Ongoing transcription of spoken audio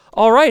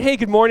All right. Hey,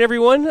 good morning,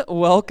 everyone.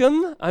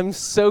 Welcome. I'm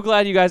so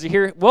glad you guys are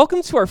here.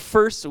 Welcome to our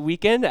first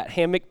weekend at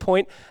Hammock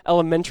Point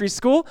Elementary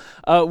School.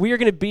 We are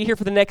going to be here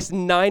for the next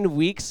 9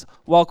 weeks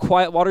while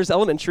Quiet Waters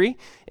Elementary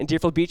in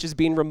Deerfield Beach is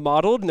being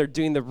remodeled, and they're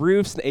doing the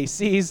roofs and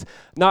ACs.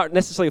 Not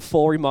necessarily a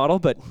full remodel,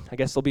 but I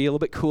guess it'll be a little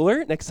bit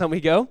cooler next time we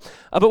go.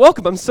 But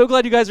welcome. I'm so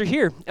glad you guys are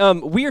here.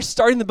 We are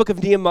starting the book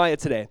of Nehemiah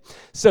today.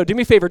 So do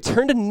me a favor.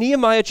 Turn to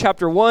Nehemiah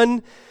chapter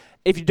 1.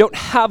 If you don't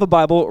have a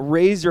Bible,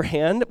 raise your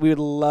hand. We would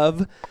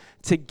love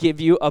to give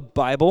you a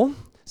Bible.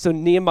 So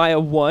Nehemiah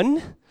 1.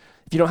 If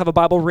you don't have a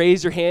Bible,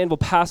 raise your hand. We'll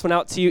pass one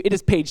out to you. It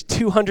is page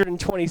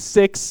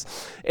 226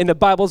 in the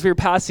Bibles we are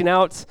passing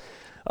out.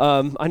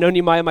 I know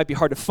Nehemiah might be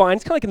hard to find.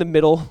 It's kind of like in the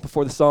middle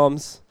before the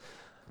Psalms.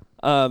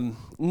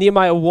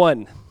 Nehemiah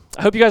 1.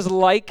 I hope you guys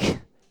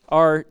like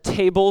our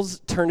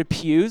tables turned to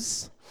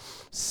pews.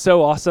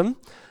 So awesome.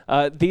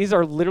 These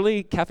are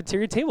literally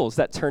cafeteria tables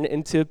that turn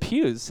into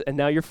pews, and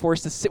now you're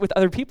forced to sit with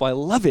other people. I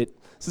love it.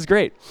 This is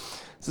great.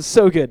 This is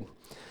so good.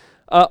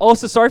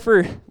 Also, sorry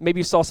for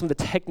maybe you saw some of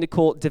the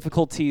technical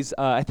difficulties.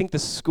 I think the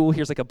school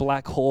here is like a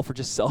black hole for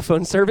just cell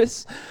phone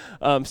service.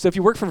 So if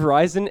you work for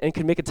Verizon and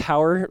can make a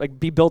tower like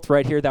be built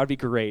right here, that would be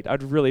great.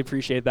 I'd really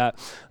appreciate that.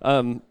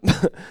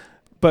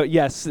 But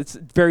yes, it's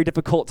very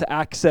difficult to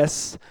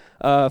access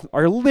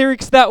our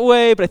lyrics that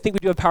way, but I think we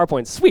do have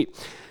PowerPoint. Sweet.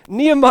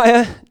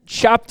 Nehemiah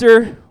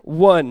chapter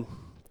 1.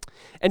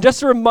 And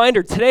just a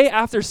reminder, today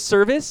after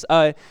service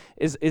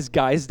is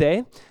Guys'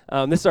 Day.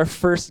 This is our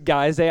first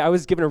Guys' Day. I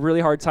was given a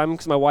really hard time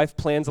because my wife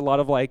plans a lot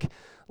of like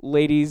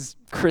ladies'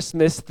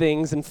 Christmas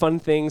things and fun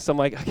things. So I'm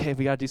like, okay,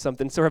 we got to do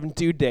something. So we're having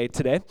Dude Day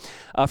today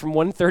from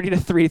 1:30 to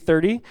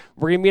 3:30.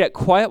 We're going to meet at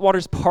Quiet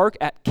Waters Park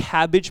at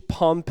Cabbage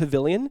Palm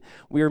Pavilion.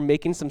 We are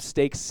making some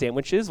steak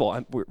sandwiches.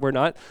 Well, we're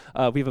not.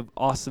 We have an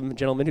awesome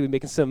gentleman who is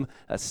making some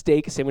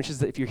steak sandwiches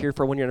that if you're here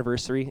for a 1-year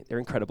anniversary, they're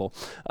incredible.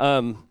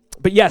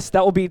 But yes,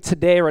 that will be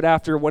today right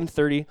after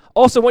 1:30.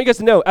 Also, I want you guys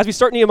to know, as we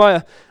start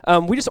Nehemiah,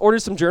 we just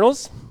ordered some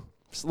journals,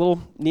 just little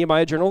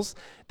Nehemiah journals.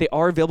 They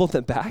are available in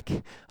the back. I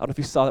don't know if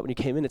you saw that when you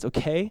came in. It's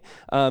okay.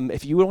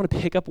 If you would want to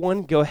pick up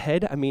one, go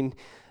ahead. I mean,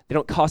 they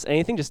don't cost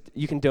anything. Just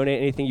you can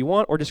donate anything you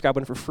want or just grab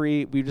one for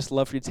free. We just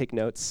love for you to take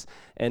notes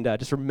and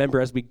just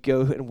remember as we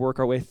go and work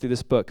our way through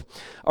this book.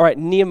 All right,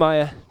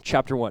 Nehemiah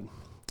chapter 1.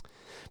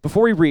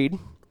 Before we read,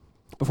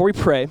 before we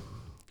pray,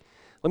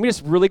 let me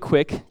just really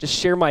quick just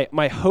share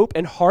my hope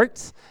and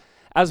heart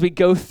as we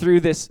go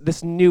through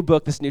this new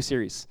book, this new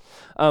series.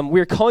 We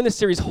are calling this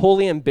series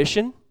Holy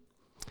Ambition.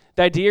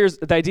 The idea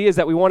is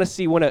that we want to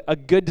see when a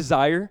good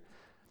desire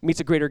meets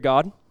a greater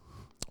God.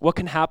 What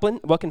can happen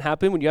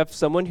when you have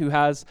someone who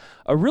has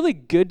a really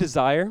good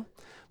desire,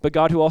 but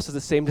God who also has the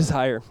same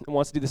desire and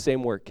wants to do the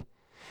same work.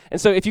 And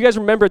so if you guys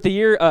remember at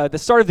the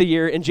start of the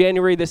year, in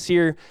January this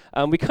year,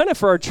 we kind of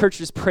for our church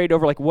just prayed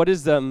over like,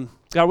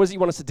 God, what does he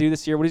want us to do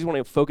this year? What does he want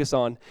to focus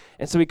on?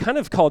 And so we kind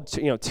of called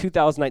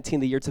 2019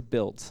 the year to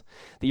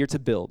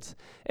build.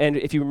 And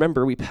if you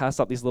remember, we passed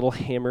out these little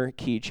hammer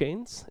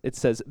keychains. It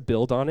says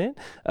build on it,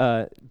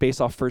 based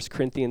off 1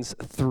 Corinthians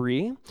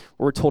 3, where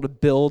we're told to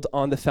build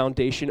on the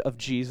foundation of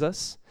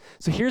Jesus.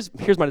 So here's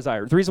my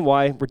desire. The reason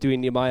why we're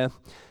doing Nehemiah,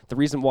 the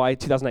reason why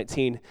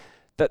 2019,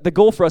 the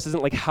goal for us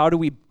isn't like how do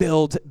we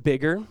build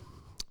bigger.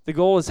 The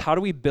goal is how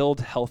do we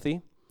build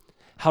healthy?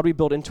 How do we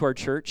build into our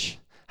church?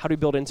 How do we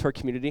build into our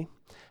community?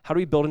 How do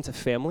we build into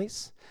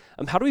families?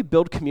 How do we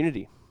build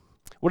community?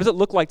 What does it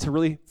look like to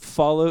really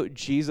follow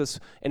Jesus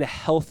in a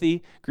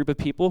healthy group of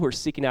people who are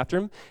seeking after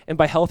him? And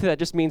by healthy, that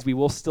just means we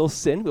will still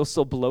sin, we'll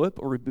still blow it,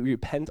 or we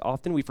repent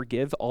often, we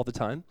forgive all the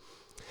time.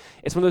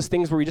 It's one of those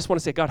things where we just want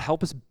to say, God,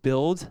 help us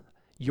build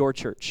your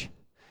church.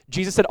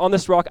 Jesus said, on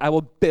this rock, I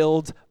will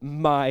build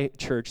my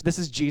church. This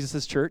is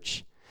Jesus'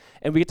 church,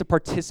 and we get to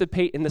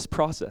participate in this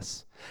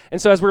process.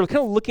 And so as we're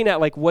kind of looking at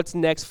like what's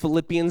next,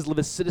 Philippians, live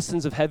as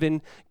citizens of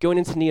heaven, going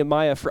into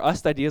Nehemiah, for us,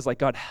 the idea is like,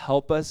 God,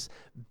 help us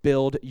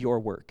build your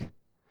work.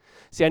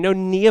 See, I know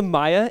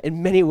Nehemiah,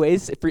 in many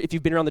ways, if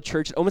you've been around the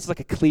church, almost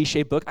like a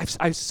cliche book.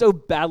 I so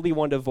badly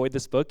wanted to avoid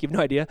this book. You have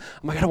no idea.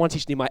 I'm like, I don't want to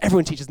teach Nehemiah.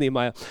 Everyone teaches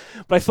Nehemiah.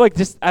 But I feel like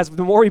just as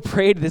the more we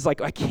prayed, this like,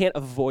 I can't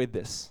avoid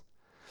this.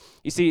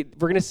 You see,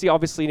 we're going to see,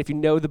 obviously, and if you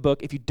know the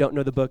book, if you don't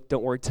know the book,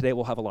 don't worry. Today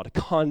we'll have a lot of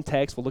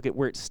context. We'll look at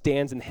where it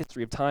stands in the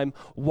history of time,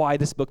 why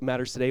this book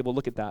matters today. We'll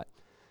look at that.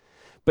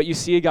 But you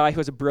see a guy who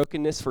has a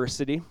brokenness for a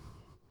city.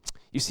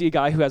 You see a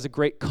guy who has a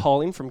great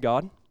calling from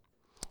God,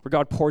 where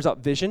God pours out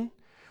vision,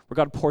 where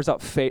God pours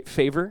out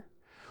favor,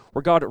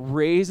 where God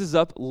raises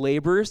up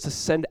laborers to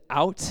send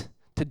out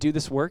to do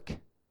this work.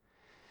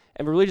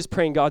 And we're really just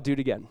praying, God, do it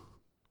again.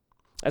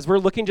 As we're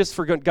looking just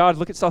for God,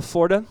 look at South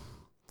Florida.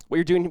 What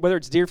you're doing, whether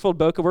it's Deerfield,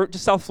 Boca, we're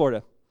just South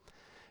Florida.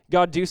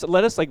 God,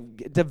 let us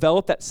like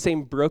develop that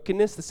same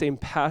brokenness, the same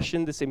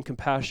passion, the same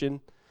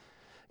compassion.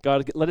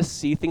 God, let us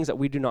see things that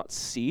we do not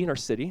see in our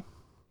city.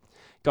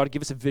 God,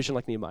 give us a vision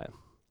like Nehemiah.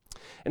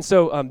 And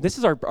so this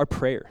is our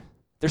prayer.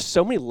 There's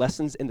so many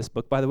lessons in this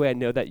book, by the way. I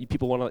know that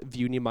people want to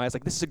view Nehemiah as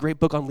like, this is a great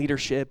book on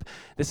leadership.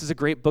 This is a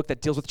great book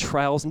that deals with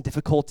trials and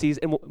difficulties,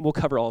 and we'll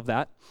cover all of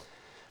that.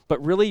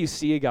 But really, you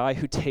see a guy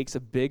who takes a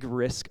big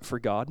risk for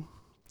God,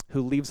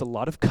 who leaves a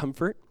lot of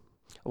comfort,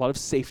 a lot of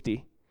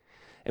safety,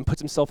 and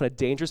puts himself in a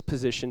dangerous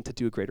position to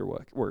do a greater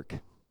work.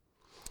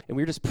 And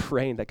we were just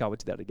praying that God would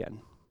do that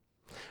again.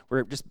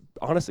 We're just,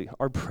 honestly,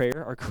 our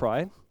prayer, our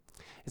cry,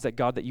 is that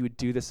God, that you would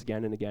do this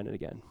again and again and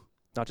again.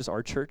 Not just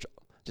our church,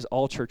 just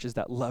all churches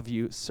that love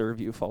you,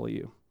 serve you, follow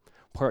you.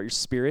 Pour out your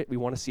spirit. We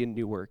want to see a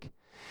new work.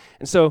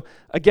 And so,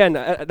 again,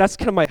 that's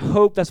kind of my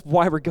hope. That's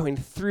why we're going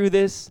through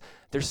this.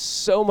 There's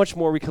so much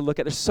more we could look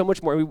at. There's so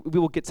much more. We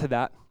will get to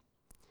that.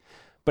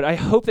 But I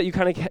hope that you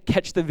kind of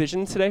catch the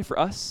vision today for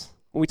us.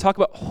 When we talk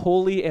about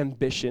holy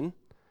ambition,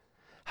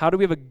 how do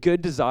we have a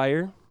good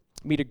desire,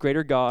 meet a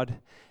greater God,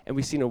 and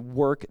we've seen a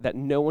work that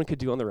no one could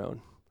do on their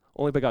own,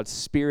 only by God's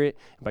Spirit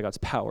and by God's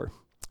power.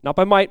 Not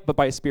by might, but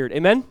by His Spirit.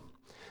 Amen?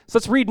 So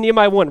let's read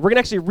Nehemiah 1. We're going to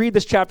actually read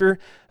this chapter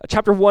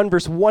 1,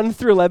 verse 1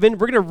 through 11.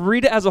 We're going to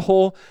read it as a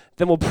whole,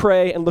 then we'll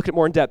pray and look at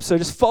more in depth. So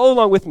just follow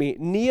along with me.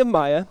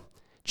 Nehemiah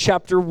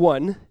chapter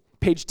 1,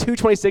 page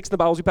 226 in the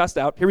Bibles we passed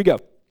out. Here we go.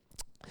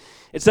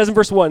 It says in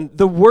verse 1,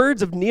 the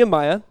words of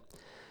Nehemiah,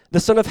 the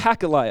son of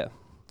Hakaliah.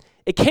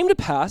 It came to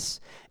pass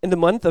in the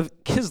month of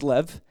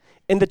Kislev,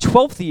 in the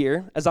 12th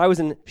year, as I was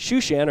in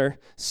Shushan, or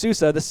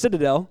Susa, the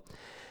citadel,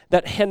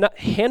 that Hannah,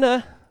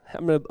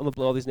 I'm going to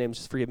blow all these names,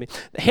 just forgive me.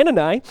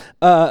 Hanani,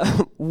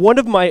 one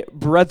of my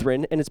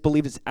brethren, and it's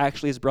believed it's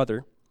actually his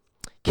brother,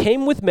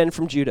 came with men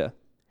from Judah.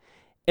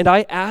 And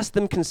I asked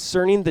them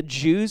concerning the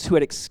Jews who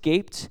had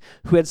escaped,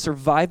 who had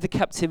survived the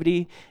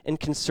captivity, and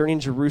concerning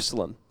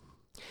Jerusalem.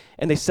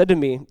 And they said to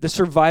me, the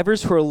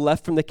survivors who are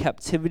left from the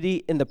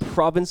captivity in the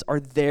province are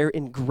there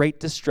in great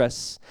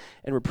distress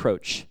and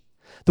reproach.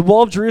 The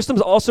wall of Jerusalem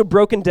is also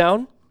broken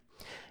down,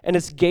 and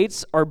its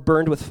gates are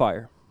burned with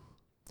fire.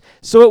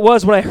 So it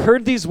was when I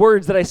heard these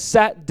words that I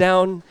sat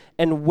down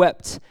and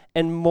wept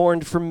and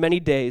mourned for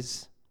many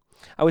days.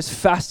 I was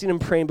fasting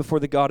and praying before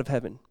the God of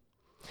heaven.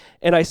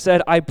 And I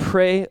said, I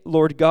pray,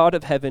 Lord God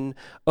of heaven,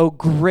 O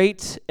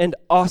great and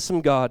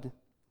awesome God,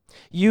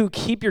 you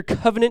keep your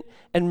covenant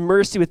and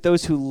mercy with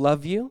those who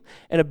love you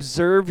and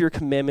observe your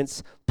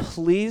commandments.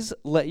 Please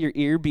let your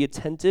ear be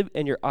attentive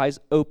and your eyes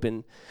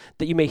open,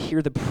 that you may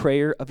hear the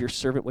prayer of your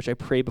servant, which I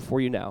pray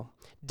before you now,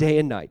 day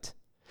and night.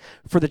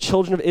 For the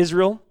children of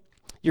Israel,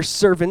 your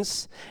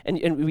servants, and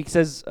he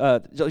says,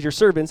 your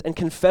servants, and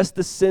confess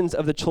the sins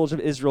of the children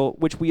of Israel,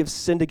 which we have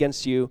sinned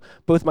against you.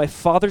 Both my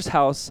father's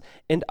house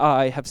and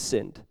I have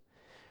sinned.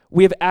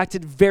 We have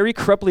acted very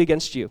corruptly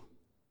against you,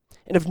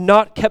 and have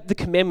not kept the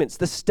commandments,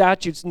 the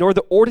statutes, nor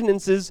the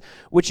ordinances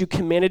which you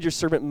commanded your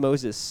servant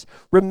Moses.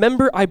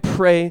 Remember, I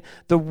pray,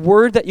 the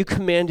word that you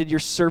commanded your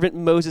servant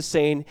Moses,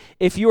 saying,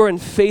 if you are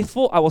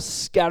unfaithful, I will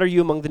scatter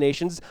you among the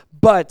nations.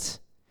 But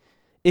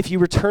if you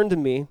return to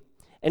me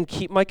and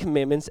keep my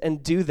commandments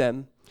and do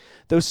them,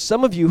 though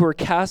some of you who are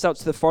cast out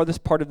to the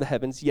farthest part of the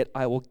heavens, yet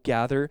I will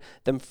gather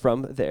them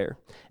from there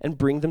and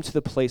bring them to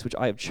the place which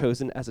I have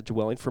chosen as a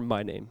dwelling for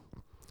my name.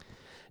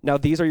 Now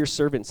these are your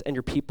servants and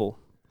your people,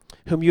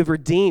 whom you have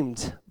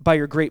redeemed by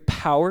your great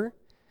power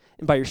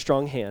and by your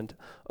strong hand.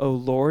 O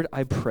Lord,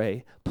 I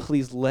pray,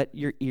 please let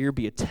your ear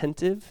be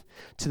attentive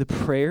to the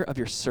prayer of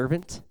your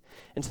servant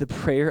and to the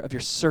prayer of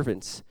your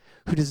servants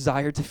who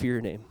desire to fear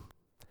your name.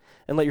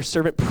 And let your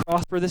servant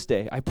prosper this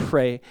day, I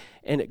pray,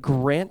 and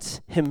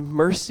grant him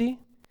mercy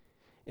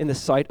in the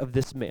sight of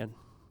this man.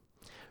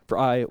 For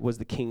I was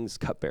the king's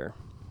cupbearer.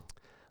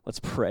 Let's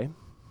pray, and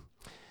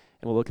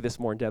we'll look at this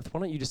more in depth. Why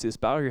don't you just do this?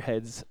 Bow your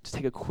heads, just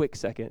take a quick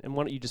second, and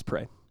why don't you just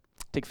pray?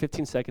 Take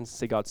 15 seconds and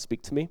say, God,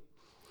 speak to me.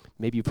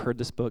 Maybe you've heard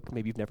this book.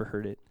 Maybe you've never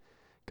heard it.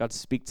 God,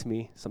 speak to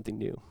me something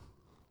new.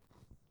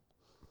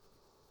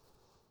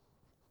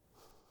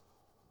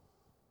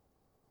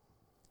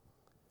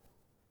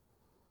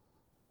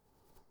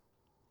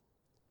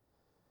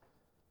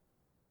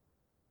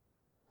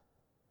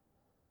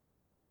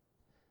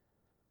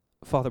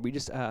 Father, we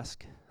just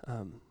ask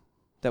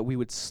that we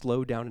would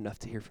slow down enough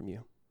to hear from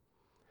you.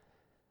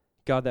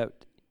 God, that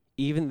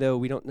even though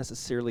we don't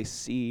necessarily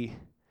see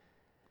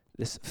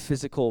this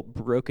physical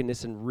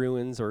brokenness and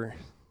ruins, or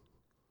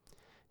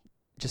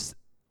just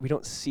we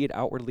don't see it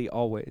outwardly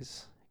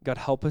always. God,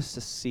 help us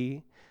to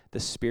see the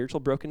spiritual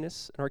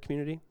brokenness in our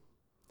community.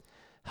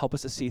 Help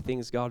us to see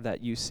things, God,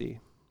 that you see.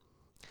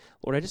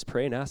 Lord, I just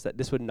pray and ask that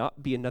this would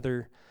not be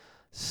another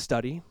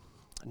study,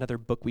 another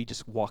book we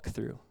just walk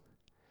through.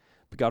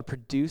 But God,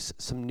 produce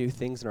some new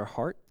things in our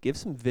heart. Give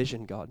some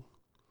vision, God.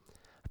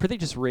 I pray that you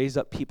just raise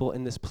up people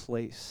in this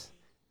place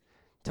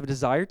to have a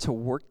desire to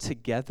work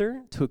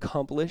together to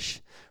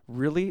accomplish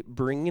really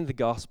bringing the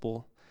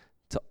gospel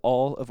to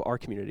all of our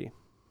community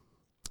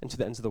and to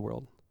the ends of the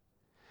world.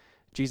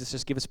 Jesus,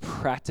 just give us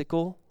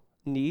practical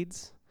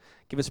needs.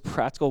 Give us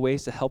practical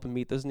ways to help and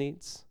meet those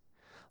needs.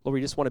 Lord,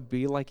 we just want to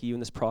be like you in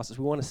this process.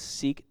 We want to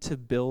seek to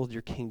build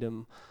your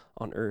kingdom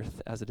on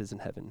earth as it is in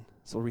heaven.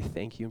 So Lord, we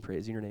thank you and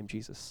praise you in your name,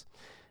 Jesus.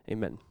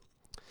 Amen.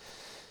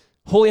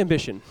 Holy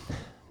ambition.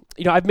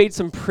 You know, I've made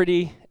some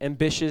pretty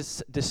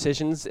ambitious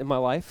decisions in my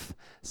life.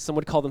 Some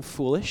would call them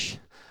foolish.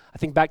 I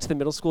think back to the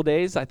middle school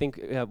days, I think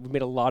we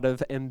made a lot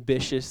of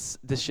ambitious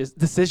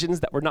decisions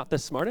that were not the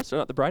smartest or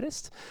not the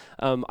brightest.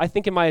 I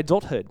think in my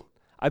adulthood,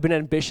 I've been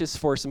ambitious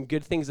for some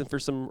good things and for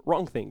some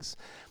wrong things.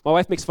 My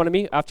wife makes fun of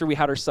me after we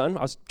had our son.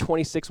 I was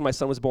 26 when my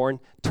son was born,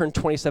 turned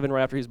 27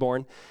 right after he was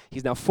born.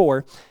 He's now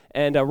 4.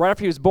 And right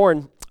after he was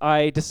born,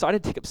 I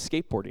decided to take up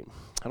skateboarding.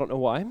 I don't know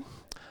why.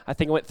 I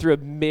think I went through a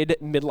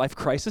midlife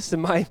crisis in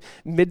my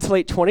mid to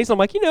late 20s. I'm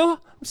like, I'm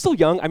still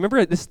young. I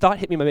remember this thought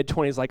hit me in my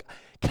mid-20s, like,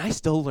 can I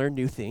still learn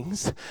new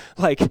things?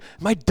 Like, am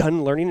I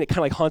done learning? It kind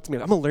of like haunts me.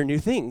 I'm going to learn new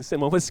things.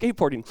 And one was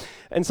skateboarding.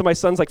 And so my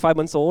son's like 5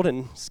 months old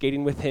and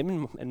skating with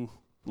him and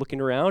looking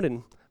around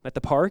and at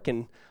the park,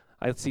 and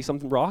I see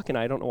something rock, and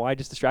I don't know why, it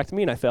just distracted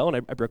me, and I fell,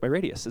 and I broke my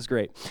radius. It's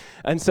great.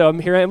 And so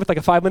here I am with like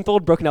a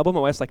 5-month-old broken elbow. My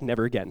wife's like,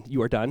 never again.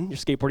 You are done. Your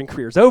skateboarding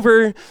career's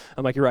over.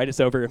 I'm like, you're right,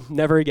 it's over.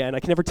 Never again. I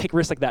can never take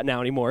risks like that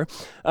now anymore.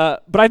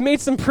 But I've made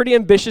some pretty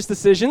ambitious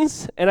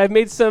decisions, and I've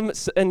made some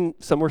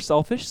were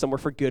selfish, some were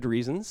for good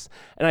reasons.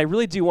 And I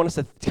really do want us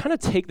to kind of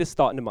take this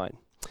thought into mind.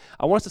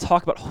 I want us to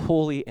talk about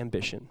holy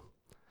ambition.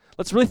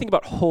 Let's really think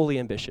about holy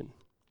ambition.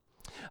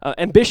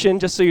 Ambition,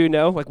 just so you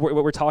know, like what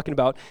we're talking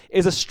about,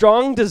 is a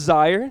strong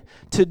desire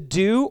to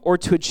do or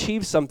to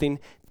achieve something,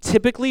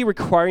 typically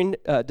requiring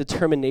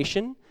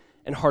determination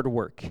and hard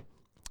work.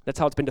 That's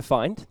how it's been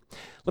defined.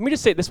 Let me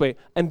just say it this way.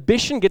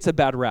 Ambition gets a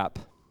bad rap.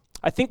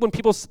 I think when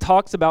people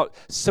talk about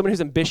someone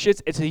who's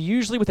ambitious, it's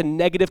usually with a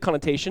negative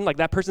connotation, like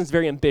that person's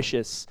very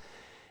ambitious.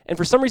 And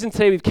for some reason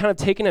today, we've kind of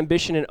taken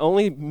ambition and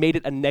only made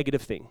it a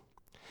negative thing.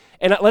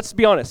 And let's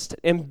be honest,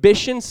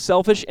 ambition,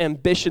 selfish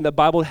ambition, the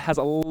Bible has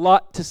a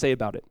lot to say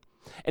about it.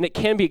 And it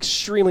can be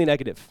extremely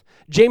negative.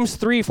 James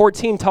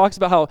 3:14 talks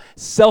about how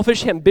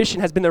selfish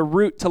ambition has been the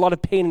root to a lot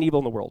of pain and evil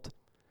in the world.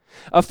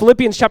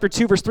 Philippians chapter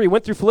 2, verse 3,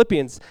 went through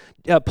Philippians.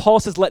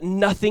 Paul says, let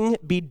nothing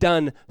be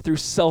done through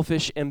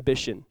selfish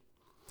ambition.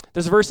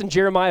 There's a verse in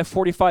Jeremiah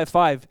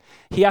 45:5.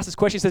 He asks this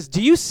question, he says,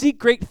 do you seek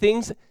great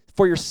things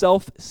for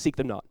yourself? Seek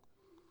them not.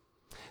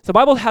 So the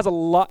Bible has a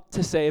lot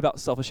to say about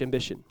selfish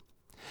ambition.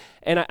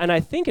 And I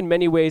think in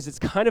many ways it's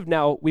kind of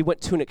now we went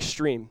to an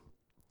extreme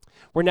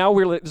where now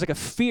there's like a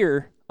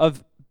fear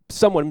of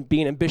someone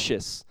being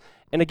ambitious.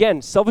 And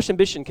again, selfish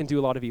ambition can do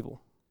a lot of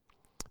evil.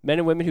 Men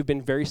and women who've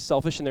been very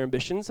selfish in their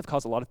ambitions have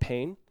caused a lot of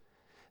pain.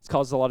 It's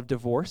caused a lot of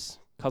divorce,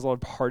 caused a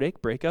lot of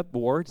heartache, breakup,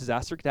 war,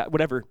 disaster,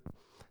 whatever.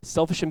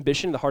 Selfish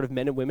ambition in the heart of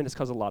men and women has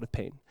caused a lot of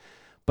pain.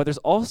 But there's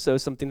also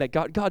something that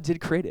God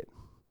did create it.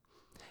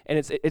 And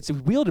it's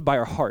wielded by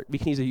our heart. We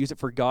can either use it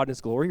for God and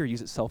His glory or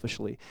use it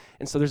selfishly.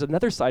 And so there's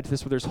another side to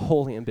this where there's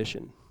holy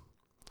ambition,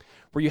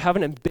 where you have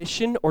an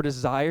ambition or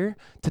desire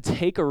to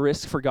take a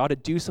risk for God, to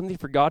do something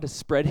for God, to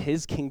spread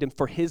His kingdom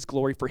for His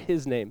glory, for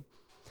His name.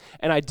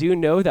 And I do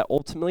know that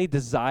ultimately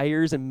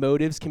desires and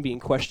motives can be in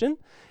question,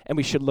 and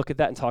we should look at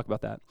that and talk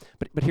about that.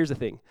 But here's the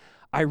thing.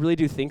 I really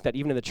do think that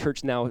even in the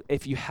church now,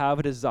 if you have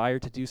a desire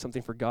to do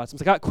something for God,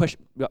 someone's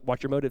like,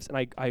 watch your motives, and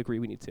I agree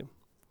we need to.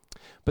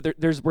 But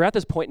we're at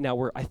this point now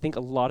where I think a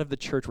lot of the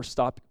church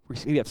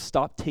we have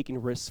stopped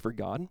taking risks for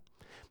God,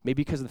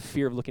 maybe because of the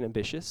fear of looking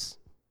ambitious.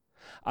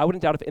 I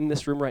wouldn't doubt if in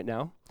this room right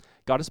now,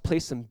 God has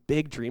placed some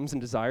big dreams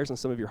and desires in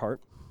some of your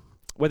heart,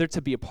 whether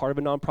to be a part of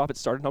a nonprofit,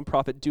 start a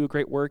nonprofit, do a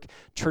great work,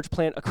 church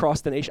plant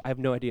across the nation. I have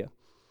no idea.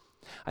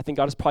 I think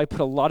God has probably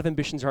put a lot of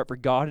ambitions in your heart for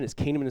God and His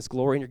kingdom and His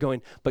glory, and you're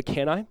going, but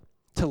can I?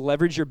 To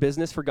leverage your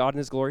business for God and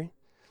His glory?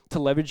 To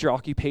leverage your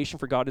occupation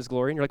for God and His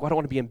glory? And you're like, well, I don't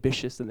want to be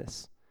ambitious in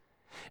this.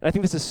 And I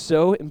think this is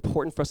so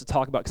important for us to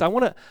talk about because I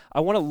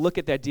want to look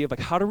at the idea of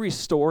like how to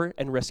restore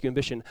and rescue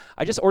ambition.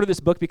 I just ordered this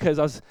book because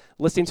I was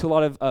listening to a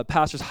lot of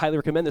pastors highly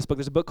recommend this book.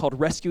 There's a book called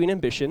Rescuing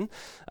Ambition.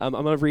 I'm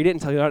going to read it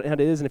and tell you how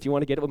it is, and if you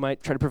want to get it, we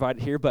might try to provide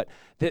it here. But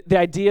the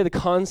idea, the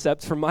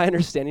concept, from my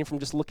understanding, from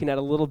just looking at it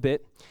a little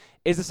bit,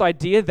 is this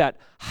idea that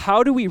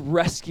how do we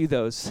rescue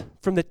those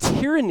from the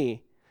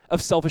tyranny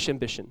of selfish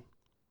ambition?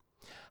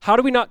 How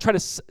do we not try to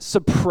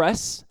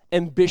suppress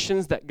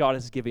ambitions that God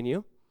has given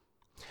you?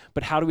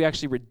 But how do we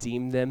actually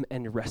redeem them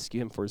and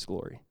rescue Him for His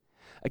glory?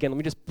 Again, let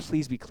me just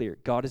please be clear.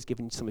 God has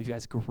given some of you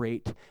guys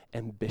great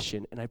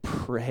ambition, and I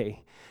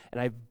pray,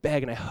 and I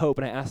beg, and I hope,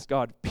 and I ask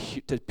God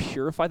to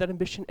purify that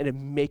ambition and to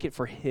make it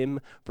for Him,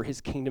 for His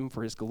kingdom,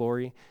 for His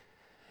glory.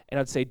 And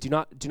I'd say do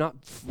not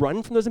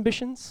run from those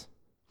ambitions.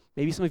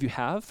 Maybe some of you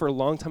have. For a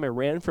long time, I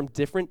ran from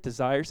different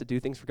desires to do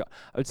things for God.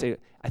 I would say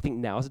I think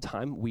now is the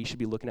time we should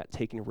be looking at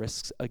taking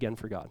risks again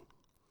for God.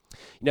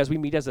 You know, as we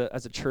meet as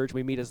a church,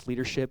 we meet as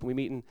leadership, and we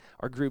meet in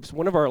our groups,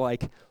 one of our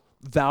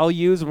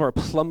values, one of our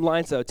plumb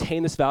lines to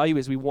attain this value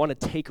is we want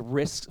to take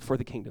risks for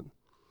the kingdom.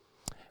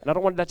 And I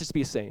don't want that just to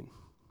be a saying.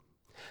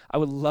 I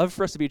would love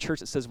for us to be a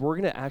church that says we're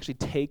going to actually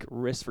take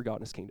risks for God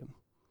and His kingdom.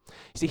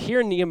 You see,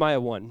 here in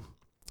Nehemiah 1,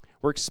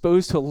 we're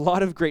exposed to a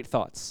lot of great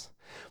thoughts.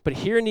 But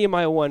here in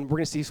Nehemiah 1, we're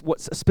going to see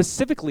what's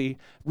specifically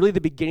really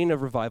the beginning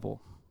of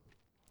revival.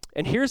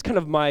 And here's kind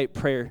of my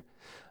prayer.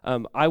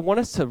 I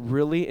want us to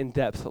really in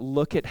depth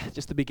look at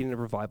just the beginning of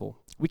revival.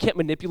 We can't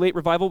manipulate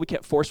revival. We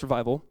can't force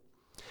revival.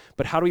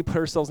 But how do we put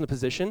ourselves in a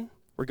position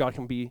where God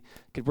can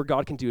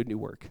do a new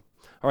work?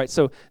 All right,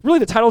 so really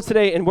the title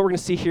today and what we're going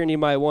to see here in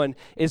Nehemiah 1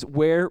 is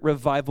Where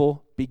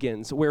Revival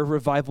begins, where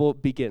revival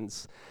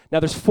begins.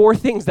 Now, there's 4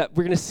 things that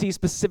we're going to see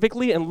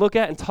specifically and look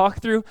at and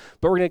talk through,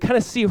 but we're going to kind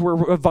of see where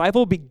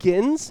revival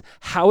begins,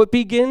 how it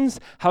begins,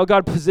 how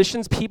God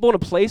positions people in a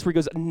place where he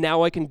goes,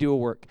 now I can do a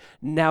work.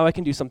 Now I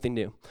can do something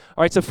new.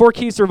 All right, so 4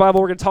 keys to revival.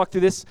 We're going to talk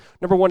through this.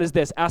 Number 1 is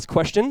this: ask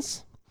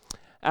questions.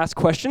 Ask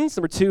questions.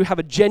 Number 2, have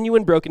a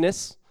genuine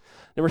brokenness.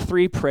 Number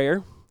 3, prayer.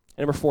 And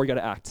number 4, you got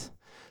to act.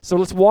 So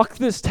let's walk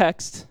through this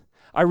text.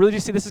 I really do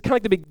see this is kind of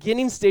like the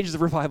beginning stages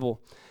of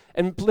revival.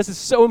 And this is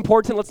so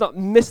important. Let's not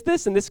miss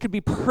this. And this could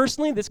be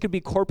personally. This could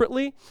be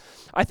corporately.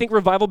 I think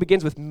revival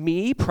begins with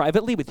me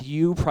privately, with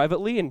you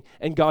privately,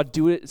 and God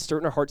do it, stir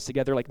in our hearts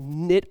together, like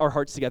knit our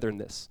hearts together in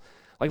this.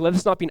 Like let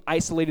this not be an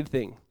isolated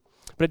thing.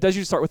 But it does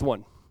usually start with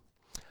one.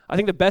 I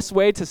think the best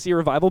way to see a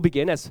revival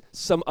begin, as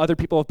some other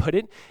people have put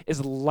it,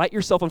 is light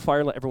yourself on fire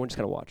and let everyone just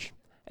kind of watch.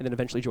 And then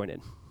eventually join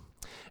in.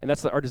 And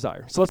that's our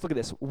desire. So let's look at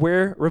this.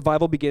 Where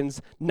revival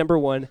begins, number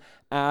 1,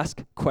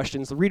 ask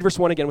questions. Read verse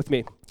 1 again with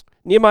me.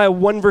 Nehemiah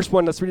 1, verse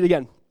 1. Let's read it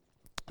again.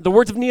 The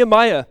words of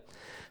Nehemiah,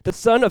 the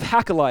son of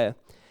Hakaliah.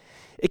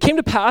 It came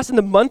to pass in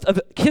the month of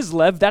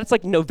Kislev, that's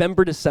like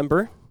November,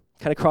 December,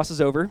 kind of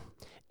crosses over,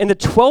 in the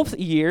 12th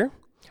year,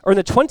 or in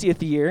the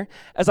 20th year,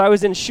 as I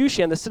was in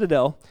Shushan, the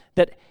citadel,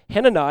 that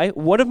Hanani,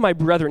 one of my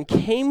brethren,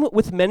 came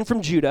with men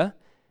from Judah,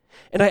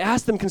 and I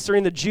asked them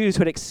concerning the Jews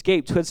who had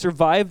escaped, who had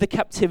survived the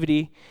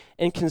captivity,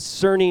 and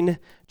concerning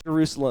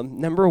Jerusalem.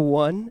 Number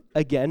 1,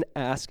 again,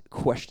 ask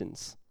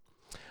questions.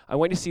 I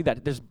want you to see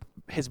that there's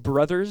his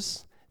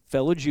brothers,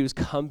 fellow Jews,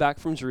 come back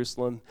from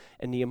Jerusalem,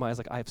 and Nehemiah's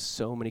like, I have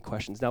so many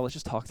questions. Now let's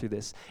just talk through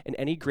this. In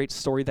any great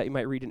story that you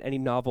might read in any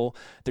novel,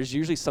 there's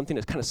usually something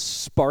that kind of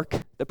spark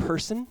the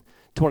person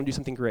to want to do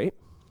something great.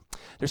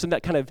 There's something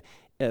that kind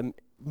of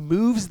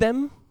moves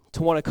them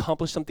to want to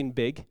accomplish something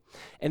big,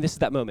 and this is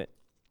that moment.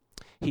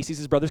 He sees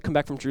his brothers come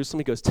back from Jerusalem.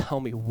 He goes, tell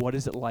me, what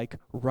is it like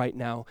right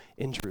now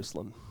in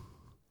Jerusalem?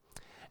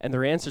 And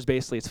their answer is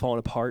basically, it's falling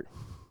apart.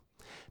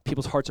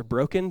 People's hearts are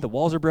broken. The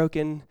walls are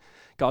broken.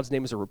 God's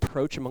name is a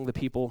reproach among the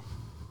people.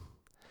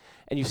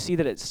 And you see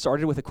that it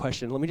started with a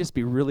question. Let me just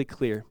be really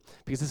clear,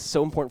 because this is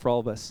so important for all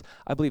of us.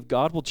 I believe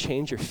God will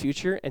change your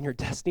future and your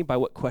destiny by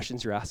what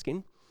questions you're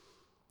asking.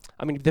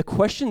 I mean, the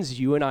questions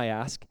you and I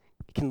ask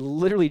can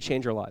literally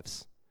change our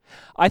lives.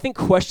 I think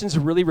questions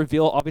really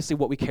reveal, obviously,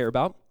 what we care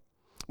about.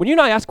 When you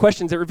and I ask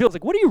questions, it reveals,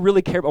 like, what do you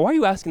really care about? Why are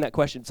you asking that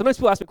question? Sometimes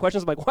people ask me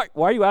questions, I'm like,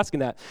 why are you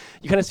asking that?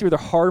 You kind of see where their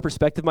heart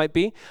perspective might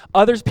be.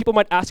 Others, people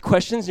might ask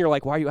questions, and you're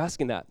like, why are you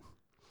asking that?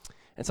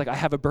 And it's like, I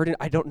have a burden.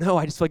 I don't know.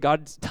 I just feel like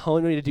God's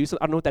telling me to do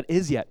something. I don't know what that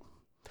is yet.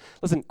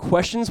 Listen,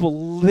 questions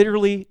will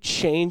literally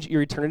change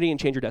your eternity and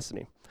change your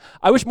destiny.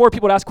 I wish more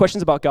people would ask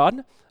questions about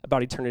God,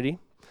 about eternity,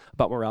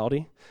 about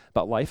morality,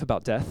 about life,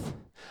 about death.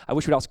 I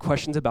wish we'd ask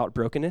questions about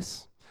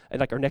brokenness. And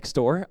like our next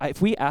door,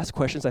 if we ask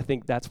questions, I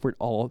think that's where it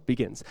all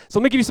begins. So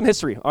let me give you some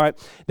history, all right?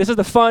 This is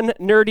the fun,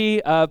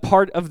 nerdy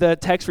part of the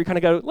text where you kind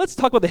of go, let's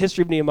talk about the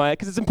history of Nehemiah,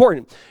 because it's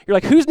important. You're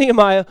like, who's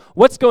Nehemiah?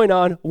 What's going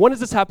on? When does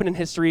this happen in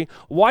history?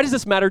 Why does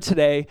this matter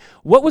today?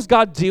 What was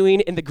God doing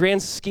in the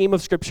grand scheme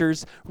of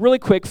scriptures? Really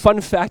quick, fun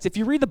fact, if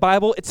you read the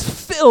Bible, it's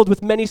filled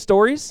with many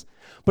stories,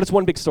 but it's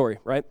one big story,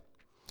 right?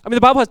 I mean,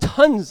 the Bible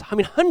has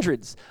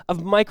hundreds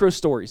of micro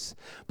stories.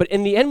 But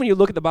in the end, when you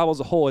look at the Bible as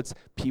a whole, it's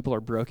people are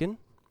broken.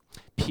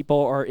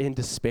 People are in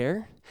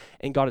despair,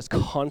 and God is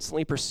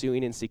constantly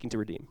pursuing and seeking to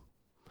redeem.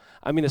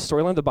 I mean, the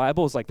storyline of the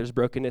Bible is like there's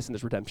brokenness and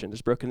there's redemption.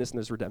 There's brokenness and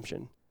there's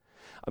redemption.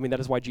 I mean, that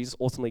is why Jesus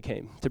ultimately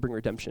came, to bring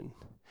redemption.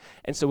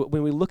 And so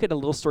when we look at a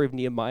little story of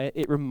Nehemiah,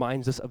 it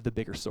reminds us of the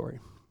bigger story.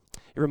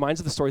 It reminds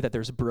us of the story that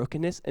there's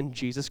brokenness, and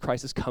Jesus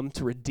Christ has come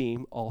to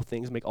redeem all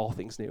things, make all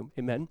things new.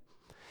 Amen?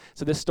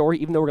 So this story,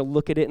 even though we're going to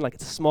look at it and like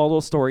it's a small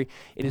little story,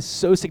 it is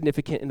so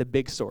significant in the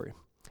big story.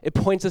 It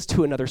points us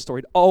to another story.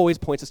 It always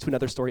points us to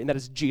another story, and that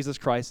is Jesus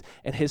Christ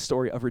and his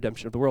story of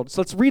redemption of the world.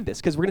 So let's read this,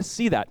 because we're going to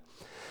see that.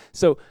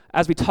 So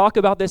as we talk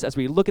about this, as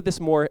we look at this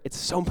more, it's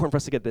so important for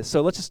us to get this.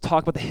 So let's just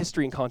talk about the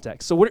history and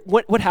context. So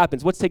what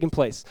happens? What's taking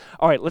place?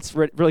 All right, let's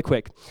really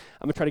quick.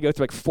 I'm going to try to go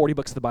through like 40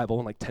 books of the Bible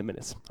in like 10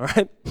 minutes. All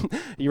right?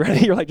 You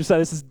ready? You're like, Josiah,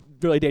 this is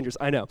really dangerous.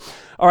 I know.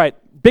 All right,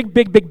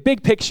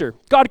 big picture.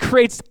 God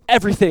creates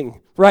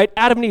everything, right?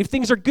 Adam and Eve,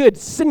 things are good.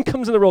 Sin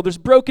comes in the world. There's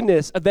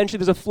brokenness. Eventually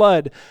there's a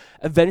flood.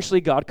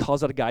 Eventually God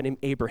calls out a guy named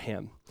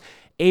Abraham.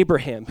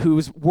 Abraham,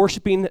 who's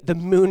worshiping the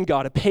moon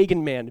god, a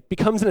pagan man,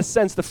 becomes in a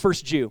sense the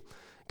first Jew.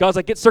 God's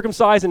like, get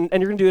circumcised, and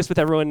you're going to do this with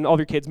everyone, all of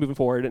your kids moving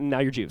forward, and now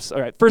you're Jews. All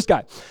right, first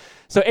guy.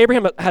 So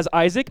Abraham has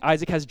Isaac.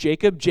 Isaac has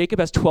Jacob. Jacob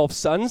has 12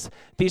 sons.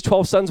 These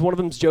 12 sons, one of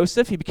them is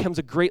Joseph. He becomes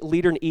a great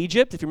leader in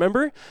Egypt. If you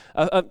remember,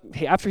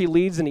 after he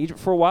leads in Egypt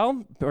for a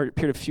while, or a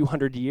period of a few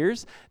hundred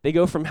years, they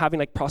go from having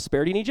like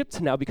prosperity in Egypt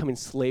to now becoming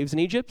slaves in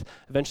Egypt.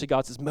 Eventually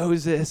God says,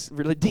 Moses,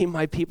 redeem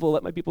my people,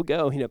 let my people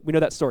go. We know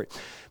that story.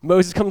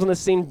 Moses comes on the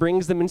scene,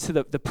 brings them into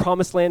the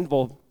promised land.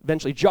 Well,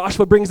 eventually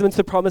Joshua brings them into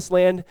the promised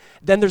land.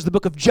 Then there's the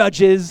book of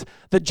Judges.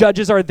 The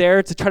judges are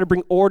there to try to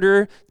bring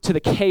order to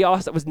the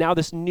chaos that was now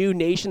this new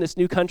nation, this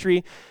new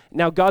country.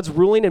 Now God's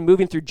ruling and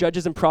moving through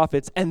judges and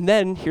prophets. And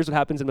then here's what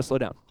happens. I'm going to slow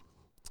down.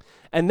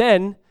 And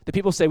then the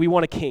people say, we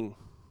want a king.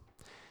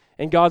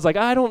 And God's like,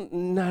 I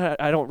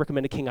don't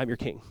recommend a king. I'm your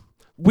king.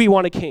 We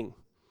want a king.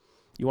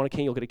 You want a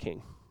king, you'll get a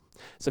king.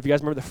 So if you guys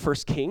remember, the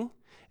first king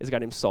is a guy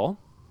named Saul.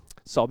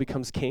 Saul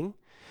becomes king.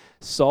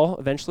 Saul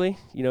eventually,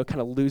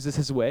 kind of loses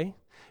his way.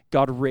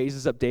 God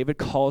raises up David,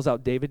 calls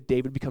out David.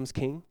 David becomes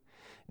king.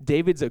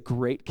 David's a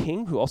great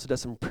king who also does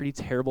some pretty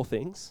terrible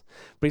things,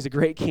 but he's a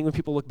great king when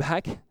people look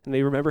back and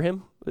they remember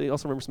him. They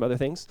also remember some other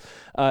things.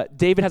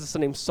 David has a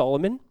son named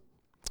Solomon.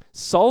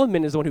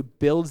 Solomon is the one who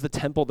builds the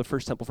temple, the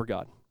first temple for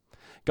God.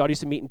 God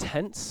used to meet in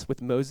tents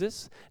with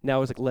Moses.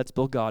 Now it's like, let's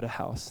build God a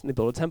house, and they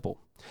build a temple.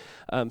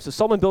 So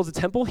Solomon builds a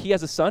temple. He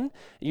has a son.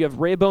 You have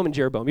Rehoboam and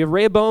Jeroboam. You have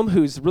Rehoboam,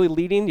 who's really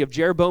leading. You have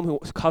Jeroboam, who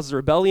causes a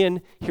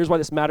rebellion. Here's why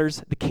this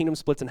matters. The kingdom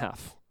splits in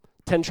half.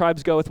 10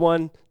 tribes go with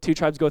one, 2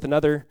 tribes go with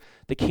another.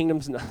 The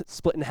kingdom's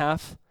split in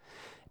half.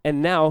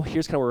 And now,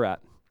 here's kind of where we're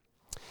at.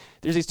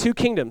 There's these 2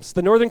 kingdoms,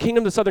 the northern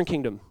kingdom, the southern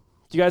kingdom.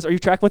 Are you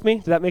tracking with me?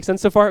 Does that make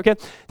sense so far? Okay.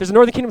 There's a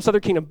northern kingdom,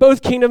 southern kingdom.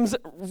 Both kingdoms,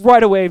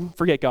 right away,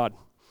 forget God.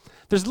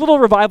 There's little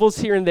revivals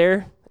here and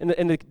there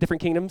in the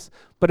different kingdoms,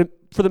 but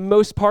for the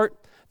most part,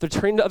 they're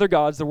turning to other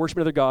gods, they're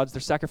worshiping other gods,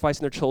 they're sacrificing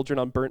their children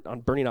on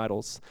burning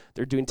idols.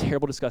 They're doing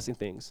terrible, disgusting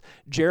things.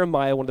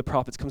 Jeremiah, one of the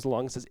prophets, comes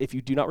along and says, if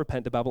you do not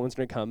repent, the Babylonians are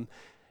going to come,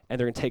 and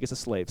they're going to take us as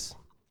slaves.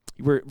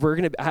 We're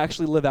going to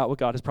actually live out what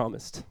God has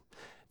promised.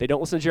 They don't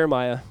listen to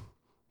Jeremiah.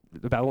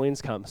 The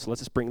Babylonians come, so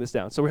let's just bring this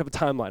down. So we have a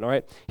timeline, all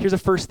right? Here's the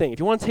first thing. If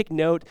you want to take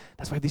note,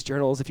 that's why I have these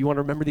journals. If you want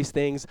to remember these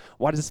things,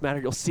 why does this matter?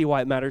 You'll see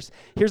why it matters.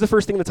 Here's the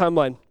first thing in the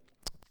timeline.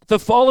 The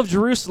fall of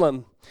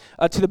Jerusalem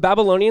to the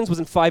Babylonians was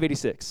in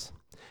 586.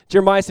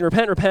 Jeremiah said,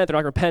 repent, repent. They're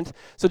not going to repent.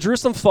 So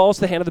Jerusalem falls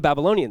to the hand of the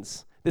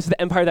Babylonians. This is the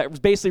empire that was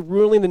basically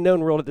ruling the known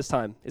world at this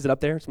time. Is it up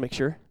there? Let's make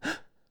sure.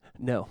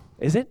 No.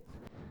 Is it?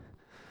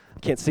 I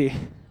can't see.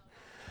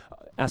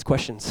 Ask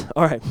questions.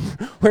 All right.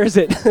 Where is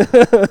it?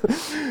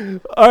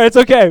 All right, it's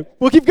okay.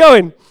 We'll keep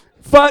going.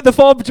 The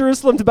fall of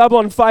Jerusalem to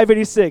Babylon in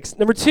 586.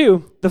 Number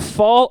 2, the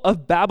fall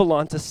of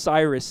Babylon to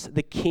Cyrus,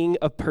 the king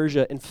of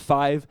Persia, in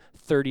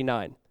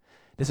 539.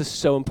 This is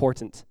so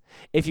important.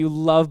 If you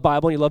love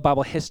Bible and you love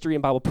Bible history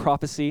and Bible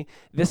prophecy,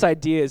 this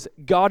idea is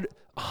God,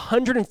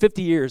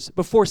 150 years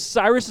before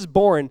Cyrus is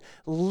born,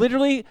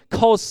 literally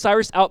calls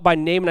Cyrus out by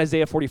name in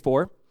Isaiah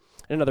 44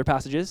 and in other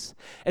passages.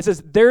 It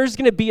says, there's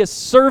going to be a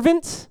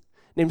servant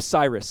named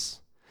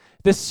Cyrus.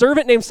 This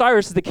servant named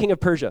Cyrus is the king of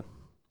Persia.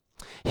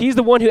 He's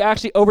the one who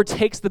actually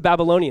overtakes the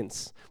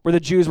Babylonians, where the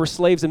Jews were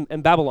slaves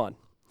in Babylon.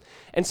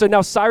 And so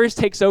now Cyrus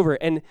takes over,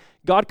 and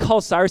God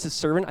calls Cyrus his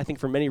servant, I think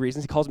for many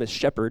reasons. He calls him his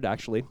shepherd,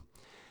 actually.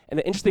 And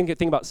the interesting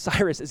thing about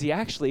Cyrus is he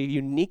actually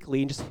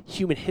uniquely, in just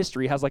human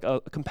history, has like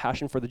a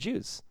compassion for the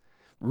Jews.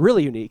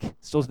 Really unique,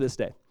 still to this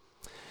day.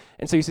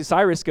 And so you see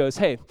Cyrus goes,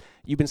 hey,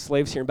 you've been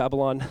slaves here in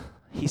Babylon.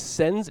 He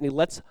sends and he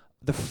lets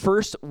the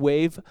first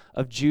wave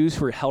of Jews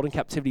who are held in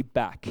captivity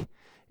back.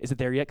 Is it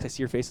there yet? Because I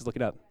see your faces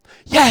looking up.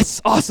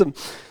 Yes, awesome.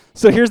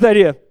 So here's the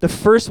idea. The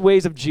first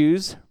waves of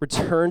Jews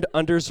returned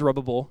under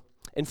Zerubbabel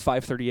in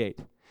 538.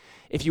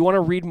 If you want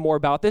to read more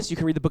about this, you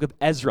can read the book of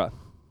Ezra.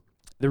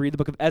 Read the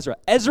book of Ezra.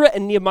 Ezra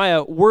and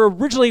Nehemiah were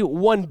originally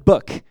one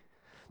book.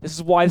 This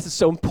is why this is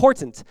so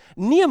important.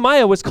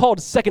 Nehemiah was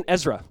called Second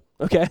Ezra,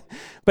 okay?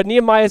 But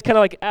Nehemiah is kind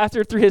of like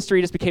through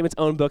history, just became its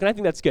own book, and I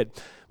think that's good.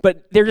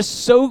 But they're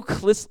just so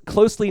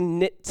closely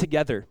knit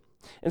together.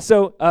 And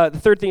so the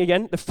third thing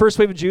again, the first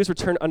wave of Jews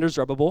returned under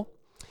Zerubbabel.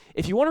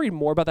 If you want to read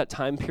more about that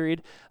time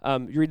period,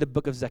 you read the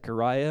book of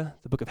Zechariah,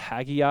 the book of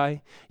Haggai.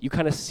 You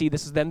kind of see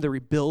this is them, they're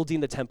rebuilding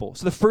the temple.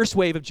 So the first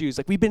wave of Jews,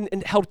 like we've been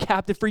held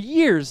captive for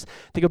years.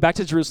 They go back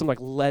to Jerusalem like,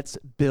 let's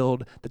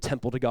build the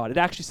temple to God. It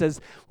actually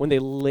says when they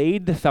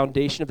laid the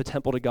foundation of the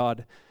temple to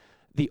God,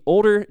 the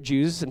older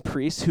Jews and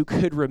priests who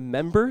could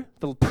remember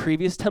the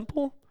previous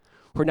temple,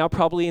 who are now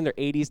probably in their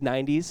 80s,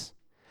 90s,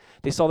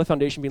 they saw the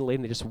foundation being laid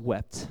and they just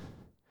wept.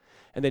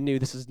 And they knew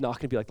this is not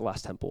going to be like the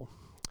last temple.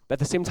 But at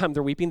the same time,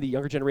 they're weeping. The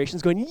younger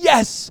generation's going,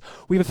 yes,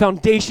 we have a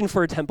foundation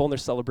for a temple, and they're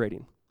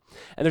celebrating.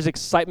 And there's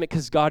excitement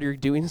because, God, you're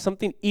doing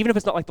something. Even if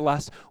it's not like the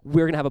last,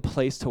 we're going to have a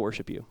place to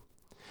worship you.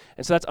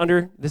 And so that's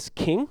under this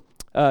king.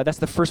 That's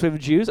the first wave of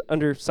Jews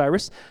under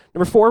Cyrus.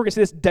 Number 4, we're going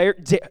to see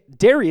this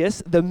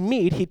Darius the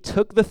Mede. He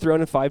took the throne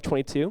in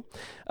 522.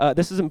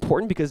 This is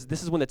important because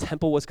this is when the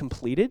temple was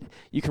completed.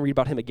 You can read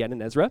about him again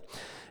in Ezra.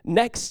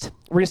 Next,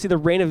 we're going to see the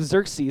reign of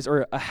Xerxes,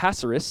 or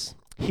Ahasuerus.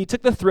 He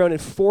took the throne in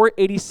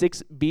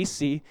 486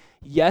 BC.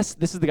 Yes,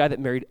 this is the guy that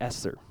married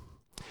Esther.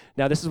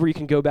 Now, this is where you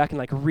can go back and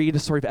like read the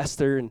story of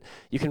Esther, and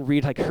you can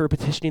read like her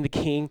petitioning the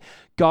king.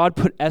 God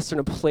put Esther in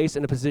a place,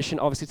 in a position,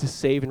 obviously, to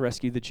save and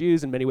rescue the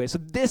Jews in many ways. So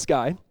this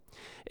guy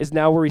is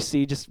now where we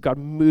see just God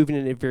moving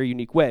in a very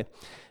unique way.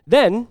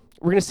 Then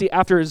we're going to see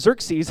after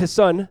Xerxes, his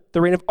son,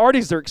 the reign of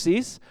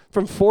Artaxerxes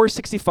from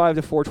 465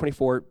 to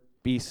 424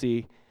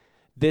 BC.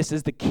 This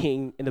is the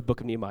king in the book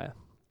of Nehemiah.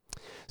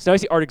 So now we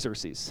see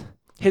Artaxerxes.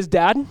 His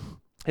dad,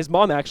 his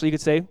mom actually, you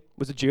could say,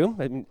 was a Jew.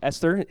 I mean,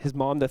 Esther, his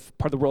mom, part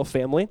of the royal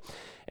family.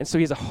 And so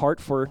he has a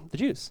heart for the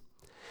Jews.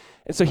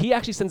 And so he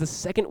actually sends a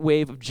second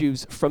wave of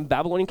Jews from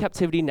Babylonian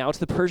captivity now to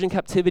the Persian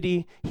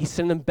captivity. He's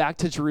sending them back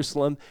to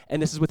Jerusalem,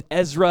 and this is with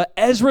Ezra.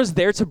 Ezra's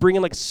there to bring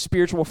in like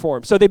spiritual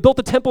reform. So they built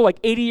the temple like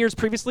 80 years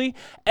previously.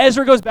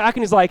 Ezra goes back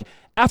and he's like,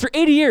 after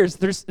 80 years,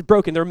 they're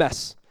broken, they're a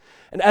mess.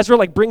 And Ezra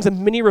like brings a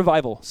mini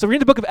revival. So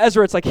reading the book of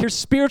Ezra, it's like, here's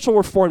spiritual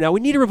reform now.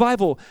 We need a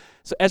revival.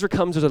 So Ezra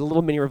comes, there's a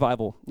little mini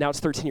revival. Now it's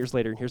 13 years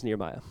later, and here's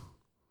Nehemiah.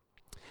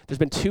 There's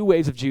been two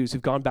waves of Jews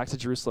who've gone back to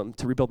Jerusalem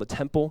to rebuild the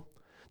temple,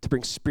 to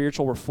bring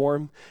spiritual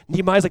reform.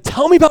 Nehemiah's like,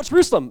 tell me about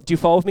Jerusalem. Do you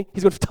follow me?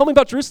 He's going, tell me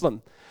about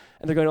Jerusalem.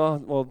 And they're going,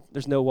 oh, well,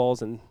 there's no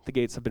walls and the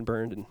gates have been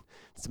burned and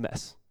it's a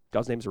mess.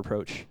 God's name is a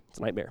reproach. It's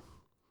a nightmare.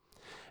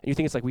 And you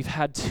think it's like, we've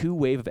had two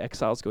wave of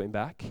exiles going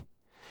back.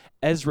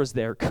 Ezra's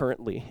there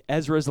currently.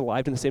 Ezra's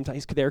alive in the same time.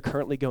 He's there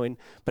currently going,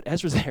 but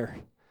Ezra's there.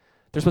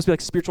 There's supposed to be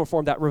like spiritual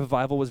reform. That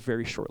revival was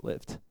very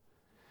short-lived.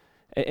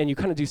 And you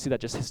kind of do see that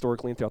just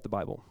historically and throughout the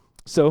Bible.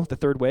 So the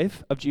third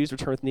wave of Jews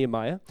returned with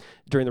Nehemiah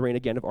during the reign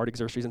again of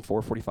Artaxerxes in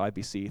 445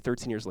 BC,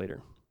 13 years later.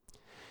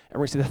 And we're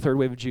going to see the third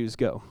wave of Jews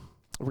go.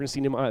 We're going to see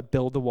Nehemiah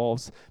build the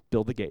walls,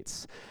 build the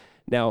gates.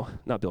 Now,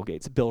 not build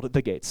gates, build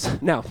the gates.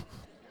 Now,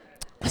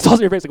 it's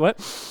also your face like,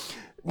 what?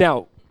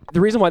 Now,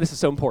 the reason why this is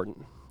so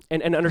important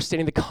and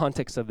understanding the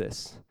context of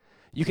this,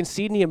 you can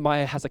see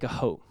Nehemiah has like a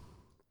hope.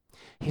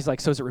 He's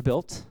like, so is it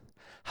rebuilt?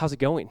 How's it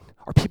going?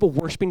 Are people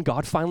worshiping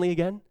God finally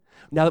again?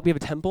 Now that we have a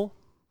temple?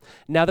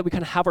 Now that we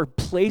kind of have our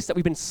place, that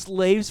we've been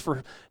slaves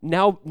for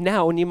now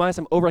Nehemiah's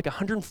over like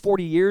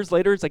 140 years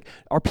later, it's like,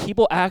 are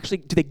people actually,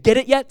 do they get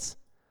it yet?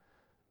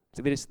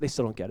 So they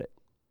still don't get it.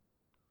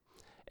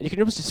 And you can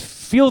almost just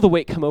feel the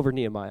weight come over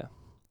Nehemiah.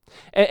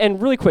 And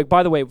really quick,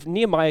 by the way,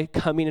 Nehemiah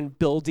coming and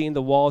building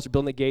the walls or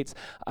building the gates,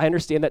 I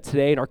understand that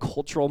today in our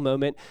cultural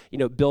moment,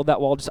 build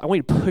that wall. I want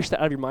you to push that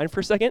out of your mind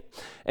for a second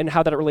and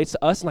how that relates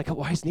to us. And like,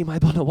 why is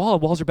Nehemiah building a wall?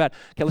 Walls are bad.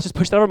 Okay, let's just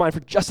push that out of our mind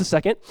for just a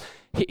second.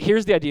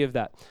 Here's the idea of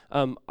that.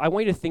 I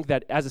want you to think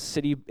that as a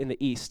city in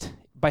the east,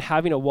 by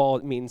having a wall,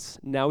 it means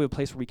now we have a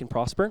place where we can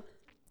prosper.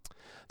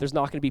 There's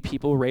not going to be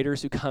people,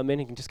 raiders, who come in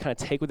and can just kind of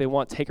take what they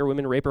want, take our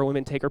women, rape our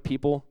women, take our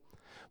people.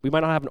 We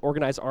might not have an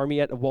organized army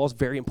yet. A wall is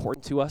very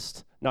important to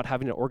us, not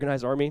having an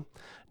organized army,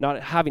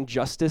 not having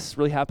justice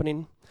really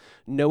happening,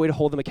 no way to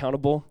hold them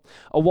accountable.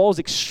 A wall is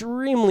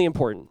extremely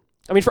important.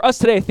 I mean, for us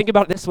today, think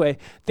about it this way.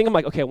 Think of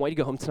like, okay, I want you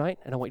to go home tonight,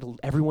 and I want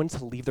everyone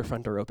to leave their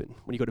front door open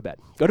when you go to bed.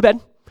 Go to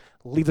bed,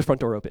 leave the front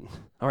door open.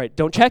 All right,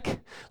 don't check.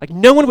 Like,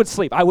 no one would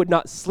sleep. I would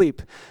not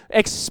sleep,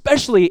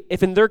 especially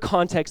if in their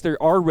context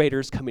there are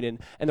raiders coming in,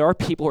 and there are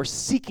people who are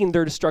seeking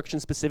their destruction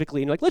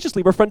specifically, and you're like, let's just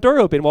leave our front door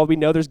open while we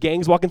know there's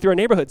gangs walking through our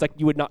neighborhoods. Like,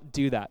 you would not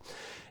do that.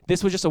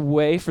 This was just a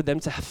way for them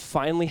to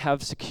finally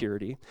have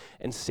security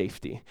and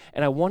safety.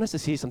 And I want us to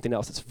see something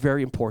else that's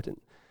very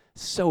important,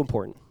 so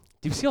important.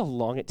 Do you see how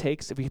long it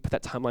takes, if we put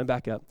that timeline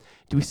back up,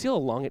 do we see how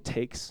long it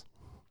takes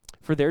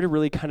for there to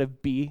really kind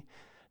of be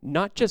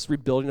not just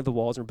rebuilding of the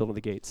walls and rebuilding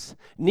the gates?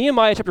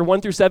 Nehemiah chapter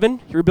 1 through 7,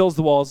 he rebuilds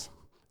the walls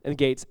and the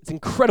gates. It's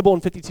incredible in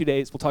 52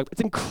 days. We'll talk about it.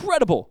 It's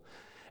incredible.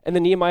 And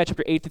then Nehemiah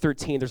chapter 8 to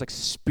 13, there's like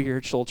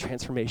spiritual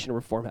transformation and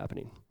reform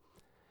happening.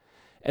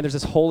 And there's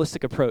this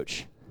holistic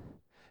approach.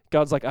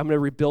 God's like, I'm going to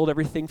rebuild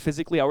everything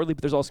physically, outwardly,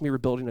 but there's also going to be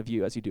rebuilding of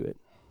you as you do it.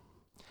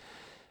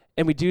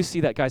 And we do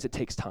see that, guys, it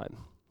takes time.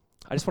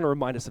 I just want to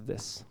remind us of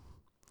this.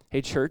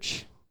 Hey,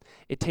 church,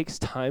 it takes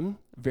time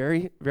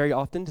very, very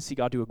often to see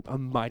God do a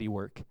mighty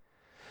work.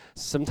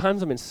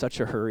 Sometimes I'm in such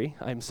a hurry.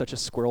 I'm such a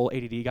squirrel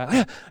ADD guy.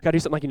 I got to do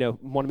something like,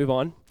 want to move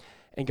on.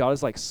 And God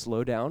is like,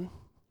 slow down,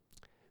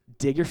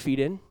 dig your feet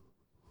in,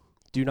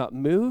 do not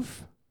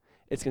move.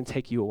 It's going to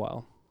take you a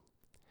while.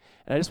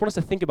 And I just want us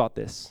to think about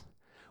this.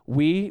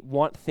 We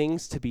want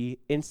things to be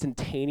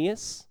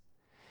instantaneous,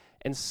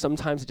 and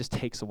sometimes it just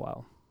takes a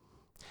while.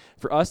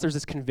 For us, there's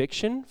this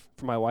conviction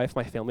for my wife,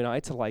 my family, and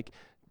I to like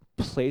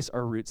place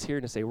our roots here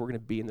and to say we're going to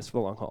be in this for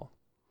the long haul.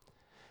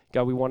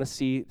 God, we want to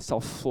see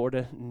South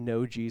Florida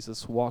know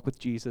Jesus, walk with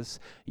Jesus,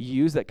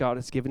 use that God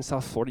has given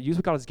South Florida, use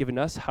what God has given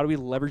us. How do we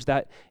leverage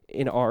that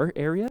in our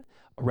area,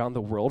 around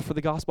the world for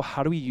the gospel?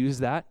 How do we use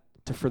that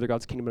to further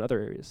God's kingdom in other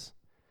areas?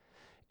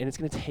 And it's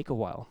going to take a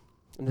while,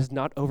 and it's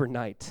not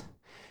overnight.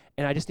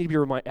 And I just need to be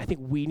reminded, I think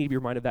we need to be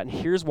reminded of that. And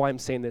here's why I'm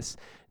saying this.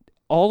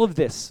 All of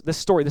this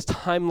story, this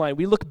timeline,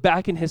 we look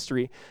back in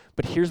history,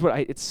 but here's what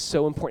it's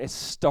so important. It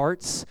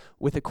starts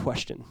with a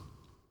question.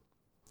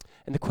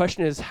 And the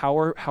question is, how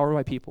are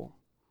my people?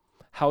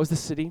 How is the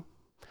city?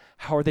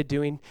 How are they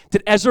doing?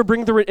 Did Ezra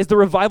is the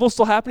revival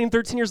still happening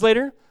 13 years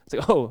later? It's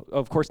like, oh,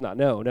 of course not.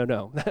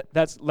 No.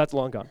 That's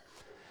long gone.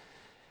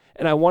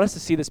 And I want us to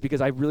see this because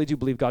I really do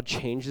believe God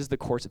changes the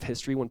course of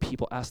history when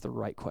people ask the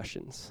right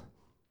questions.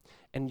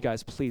 And you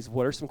guys, please,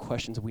 what are some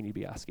questions that we need to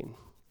be asking?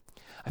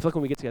 I feel like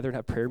when we get together and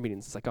have prayer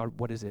meetings, it's like, God,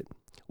 what is it?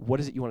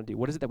 What is it you want to do?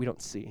 What is it that we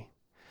don't see?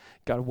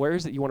 God, where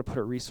is it you want to put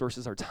our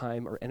resources, our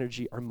time, our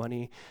energy, our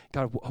money?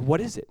 God,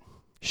 what is it?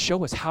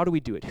 Show us. How do we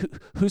do it?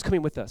 Who's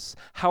coming with us?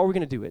 How are we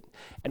going to do it?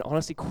 And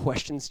honestly,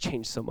 questions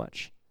change so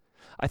much.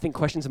 I think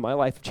questions in my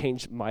life have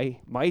changed my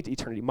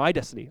eternity, my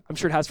destiny. I'm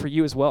sure it has for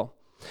you as well.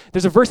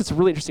 There's a verse that's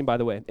really interesting, by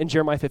the way, in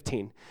Jeremiah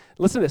 15.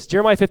 Listen to this,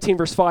 Jeremiah 15,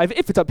 verse 5,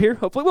 if it's up here,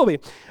 hopefully it will be.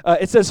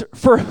 It says,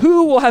 "For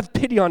who will have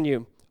pity on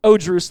you, O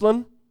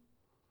Jerusalem?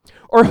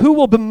 Or who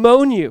will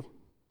bemoan you?"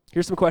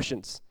 Here's some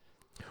questions.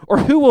 "Or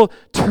who will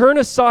turn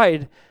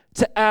aside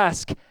to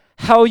ask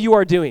how you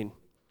are doing?"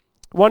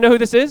 Want to know who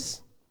this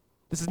is?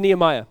 This is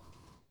Nehemiah.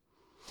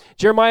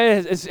 Jeremiah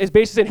is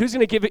basically saying, who's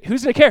going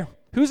to care?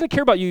 Who's going to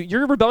care about you?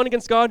 You're rebelling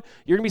against God.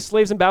 You're going to be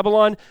slaves in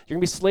Babylon. You're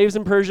going to be slaves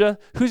in Persia.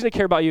 Who's going to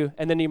care about you?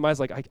 And then Nehemiah's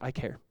like, I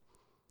care.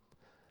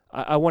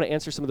 I want to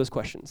answer some of those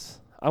questions.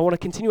 I want to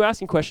continue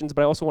asking questions,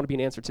 but I also want to be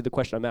an answer to the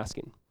question I'm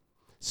asking.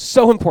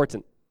 So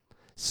important.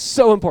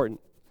 So important.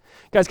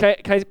 Guys, can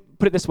I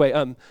put it this way?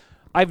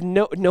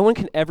 No one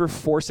can ever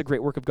force a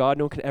great work of God.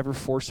 No one can ever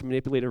force or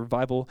manipulate a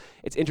revival.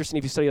 It's interesting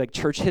if you study like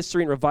church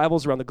history and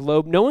revivals around the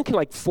globe. No one can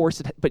like force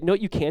it, but know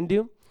what you can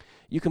do?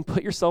 You can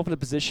put yourself in a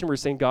position where you're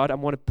saying, God, I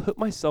want to put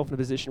myself in a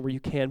position where you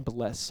can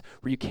bless,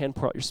 where you can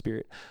pour out your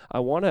spirit. I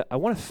want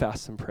to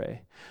fast and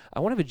pray.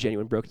 I want to have a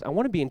genuine broken. I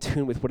want to be in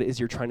tune with what it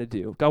is you're trying to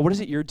do. God, what is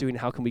it you're doing?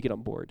 How can we get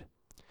on board?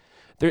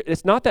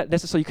 It's not that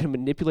necessarily you can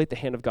manipulate the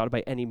hand of God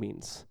by any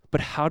means,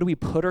 but how do we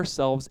put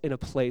ourselves in a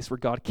place where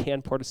God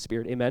can pour out his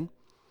spirit? Amen?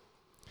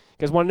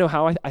 You guys want to know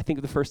how? I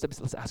think the first step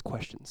is let's ask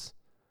questions.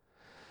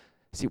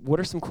 See, what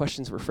are some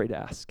questions we're afraid to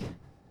ask?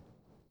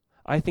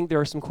 I think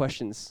there are some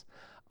questions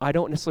I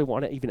don't necessarily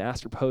want to even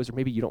ask or pose, or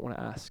maybe you don't want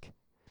to ask,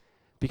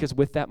 because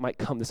with that might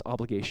come this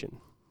obligation.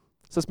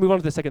 So let's move on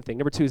to the second thing.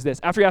 Number 2 is this.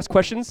 After he asks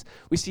questions,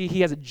 we see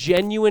he has a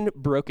genuine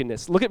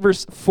brokenness. Look at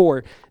verse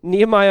 4.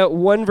 Nehemiah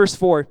 1, verse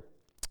 4.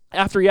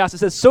 After he asks, it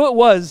says, "So it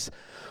was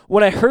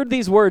when I heard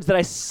these words that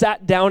I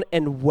sat down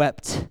and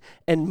wept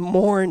and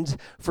mourned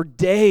for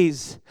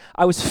days.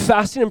 I was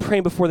fasting and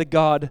praying before the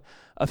God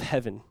of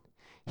heaven."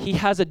 He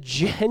has a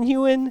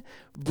genuine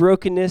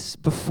brokenness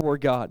before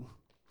God.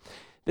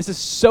 This is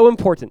so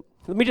important.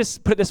 Let me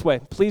just put it this way.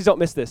 Please don't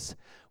miss this.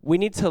 We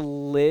need to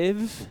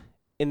live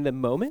in the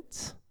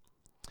moment.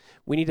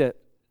 We need to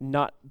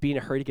not be in a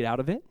hurry to get out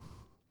of it.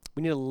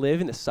 We need to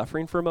live in the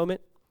suffering for a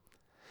moment.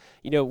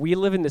 You know, we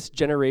live in this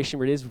generation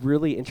where it is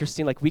really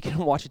interesting. Like, we can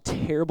watch a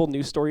terrible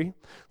news story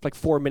for like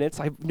 4 minutes.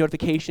 I have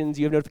notifications.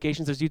 You have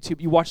notifications. There's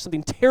YouTube. You watch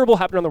something terrible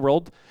happen around the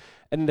world,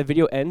 and then the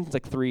video ends. It's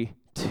like 3,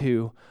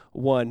 2,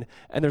 1.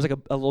 And there's like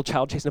a little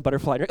child chasing a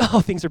butterfly. And you're like, oh,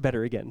 things are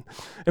better again.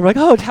 And we're like,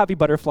 oh, happy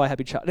butterfly,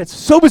 happy child. And it's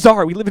so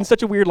bizarre. We live in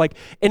such a weird, like,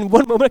 in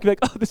one moment I can be like,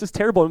 oh, this is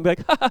terrible. And be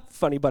like, ha,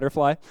 funny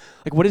butterfly.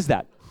 Like, what is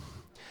that?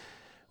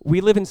 We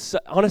live in,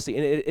 honestly,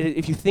 and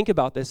if you think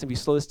about this, if you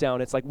slow this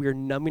down, it's like we are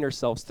numbing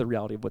ourselves to the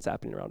reality of what's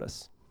happening around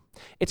us.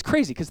 It's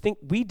crazy because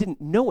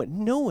no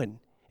one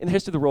in the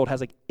history of the world has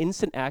like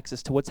instant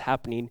access to what's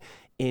happening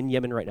in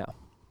Yemen right now.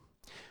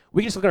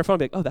 We can just look at our phone and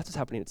be like, oh, that's what's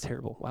happening. It's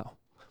terrible. Wow.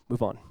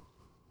 Move on.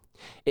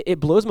 It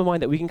blows my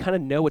mind that we can kind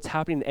of know what's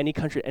happening in any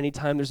country at any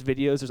time. There's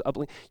videos, there's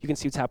uplink. You can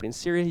see what's happening in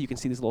Syria. You can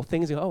see these little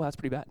things. You go, oh, that's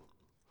pretty bad.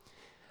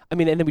 I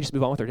mean, and then we just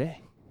move on with our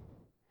day.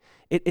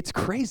 It's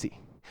crazy.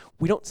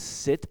 We don't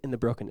sit in the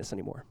brokenness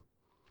anymore.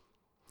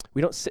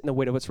 We don't sit in the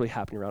weight of what's really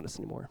happening around us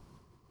anymore.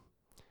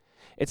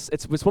 It's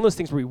one of those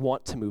things where we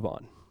want to move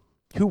on.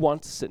 Who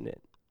wants to sit in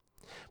it?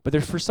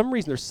 But for some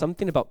reason, there's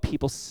something about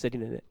people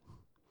sitting in it.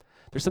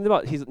 There's something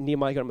about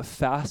Nehemiah going to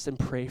fast and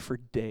pray for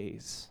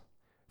days.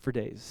 For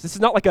days. This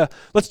is not like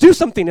let's do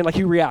something and like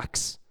he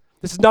reacts.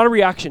 This is not a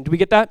reaction. Do we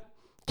get that?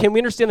 Can we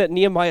understand that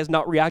Nehemiah is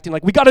not reacting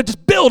like we got to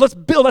just build, let's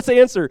build, that's the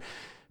answer.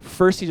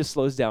 First, he just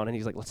slows down and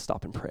he's like, let's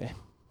stop and pray.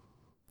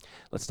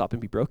 Let's stop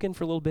and be broken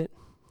for a little bit.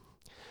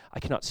 I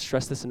cannot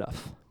stress this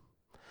enough.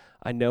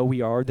 I know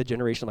we are the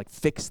generation like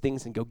fix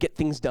things and go get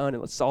things done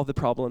and let's solve the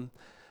problem.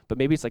 But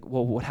maybe it's like,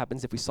 well, what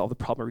happens if we solve the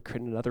problem or we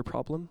create another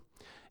problem?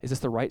 Is this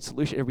the right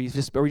solution? Are we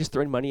just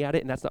throwing money at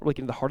it and that's not really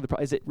getting to the heart of the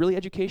problem? Is it really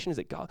education? Is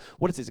it God?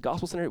 What is it? Is it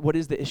gospel centered? What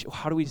is the issue?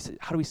 How do we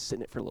sit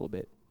in it for a little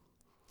bit?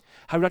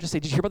 How do we not just say,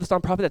 did you hear about this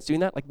nonprofit that's doing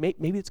that? Like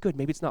maybe it's good,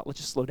 maybe it's not. Let's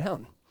just slow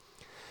down.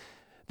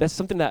 That's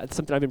something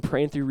I've been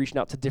praying through, reaching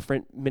out to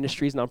different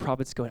ministries,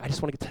 nonprofits, going, I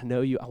just want to get to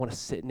know you. I want to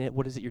sit in it.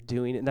 What is it you're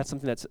doing? And that's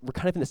something we're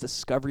kind of in this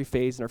discovery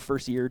phase in our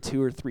first year or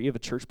 2 or 3 of a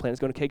church plan. Is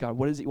going, okay, God,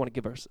 what is it you want to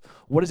give us?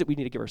 What is it we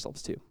need to give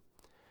ourselves to?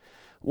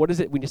 What is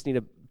it we just need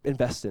to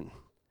invest in?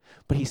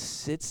 But he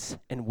sits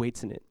and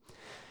waits in it.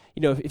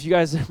 You know, if you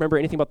guys remember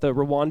anything about the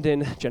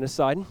Rwandan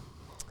genocide,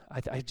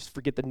 I just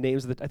forget the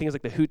names of I think it's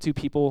like the Hutu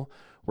people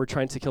were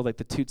trying to kill like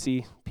the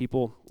Tutsi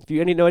people. If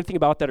you know anything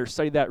about that or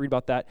study that, read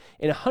about that,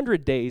 in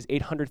 100 days,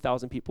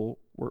 800,000 people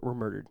were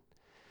murdered.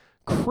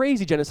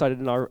 Crazy genocide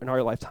in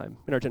our lifetime,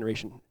 in our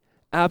generation.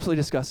 Absolutely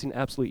disgusting,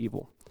 absolutely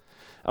evil.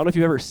 I don't know if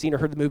you've ever seen or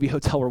heard the movie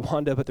Hotel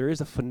Rwanda, but there is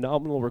a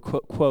phenomenal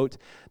quote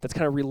that's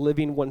kind of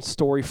reliving one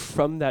story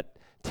from that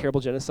terrible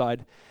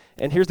genocide.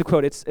 And here's the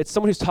quote. It's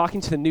someone who's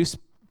talking to the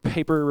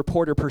newspaper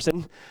reporter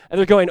person, and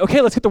they're going,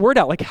 okay, let's get the word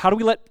out. Like, how do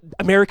we let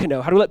America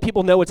know? How do we let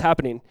people know what's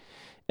happening?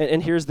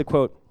 And here's the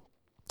quote.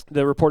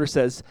 The reporter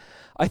says,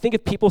 I think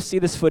if people see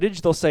this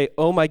footage, they'll say,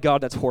 oh my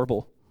God, that's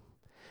horrible,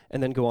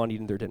 and then go on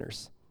eating their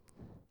dinners.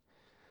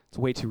 It's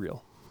way too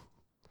real.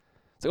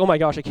 It's like, oh my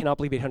gosh, I cannot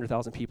believe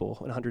 800,000 people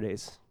in 100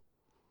 days.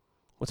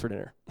 What's for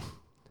dinner?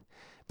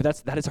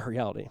 But that is our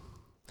reality.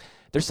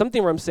 There's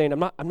something where I'm saying,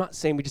 I'm not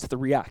saying we just have to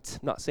react.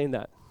 I'm not saying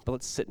that, but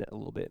let's sit in it a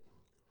little bit.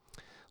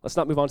 Let's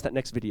not move on to that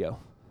next video.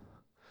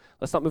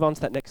 Let's not move on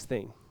to that next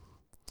thing.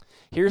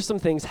 Here's some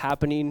things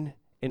happening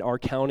in our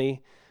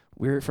county.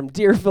 We're from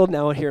Deerfield,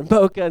 now here in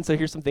Boca, and so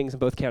here's some things in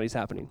both counties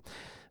happening.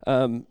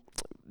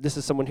 This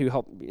is someone who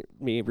helped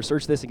me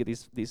research this and get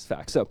these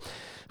facts. So,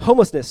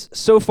 homelessness,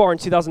 so far in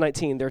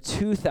 2019, there are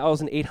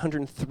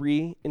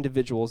 2,803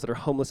 individuals that are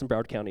homeless in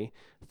Broward County.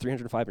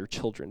 305 are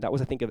children. That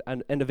was, I think,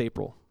 end of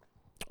April.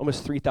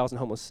 Almost 3,000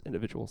 homeless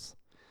individuals.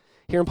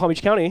 Here in Palm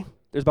Beach County,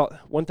 there's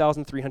about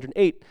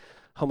 1,308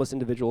 homeless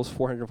individuals,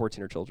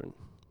 414 are children.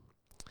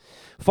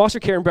 Foster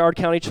care in Broward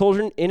County,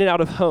 children in and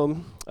out of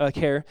home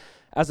care,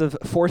 as of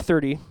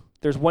 4:30,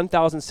 there's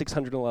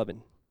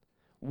 1,611.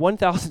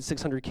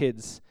 1,600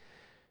 kids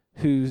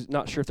who's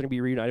not sure if they're going to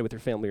be reunited with their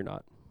family or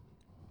not.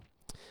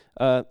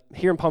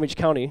 Here in Palm Beach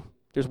County,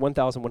 there's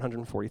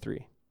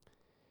 1,143.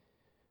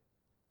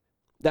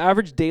 The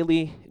average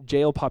daily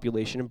jail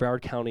population in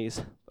Broward County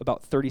is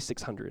about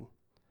 3,600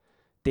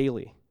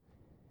 daily.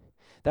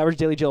 The average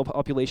daily jail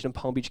population in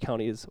Palm Beach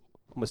County is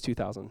almost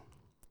 2,000.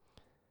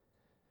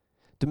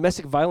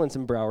 Domestic violence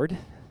in Broward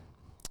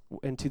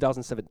in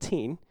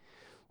 2017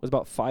 was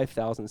about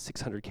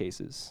 5,600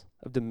 cases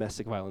of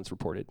domestic violence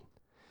reported.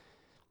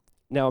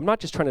 Now, I'm not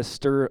just trying to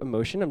stir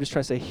emotion. I'm just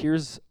trying to say,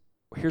 here's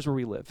where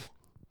we live.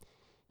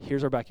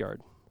 Here's our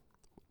backyard.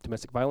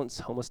 Domestic violence,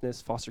 homelessness,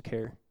 foster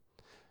care,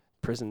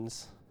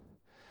 prisons,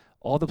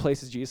 all the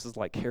places Jesus is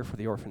like, care for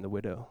the orphan, the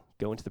widow,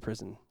 go into the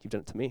prison. You've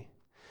done it to me.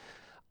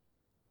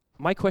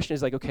 My question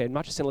is like, okay, I'm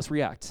not just saying let's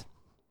react.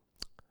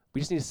 We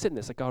just need to sit in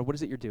this. Like, God, what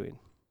is it you're doing?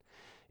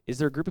 Is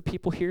there a group of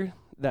people here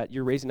that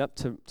you're raising up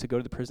to go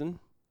to the prison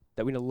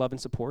that we need to love and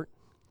support?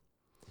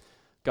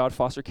 God,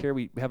 foster care,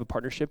 we have a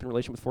partnership and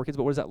relation with 4Kids,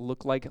 but what does that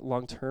look like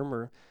long term?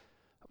 Or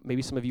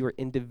maybe some of you are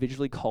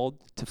individually called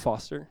to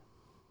foster.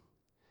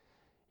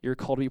 You're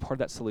called to be part of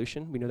that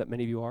solution. We know that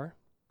many of you are.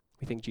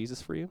 We thank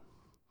Jesus for you.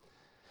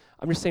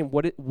 I'm just saying,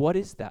 what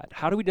is that?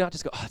 How do we not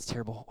just go, oh, it's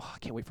terrible. Oh, I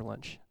can't wait for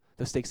lunch.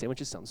 Those steak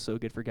sandwiches sound so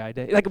good for Guy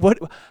Day. Like,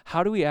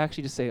 how do we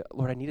actually just say,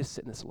 Lord, I need to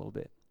sit in this a little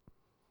bit?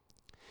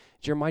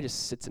 Jeremiah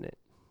just sits in it.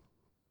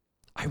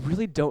 I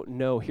really don't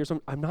know. I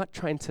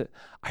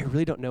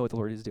really don't know what the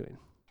Lord is doing.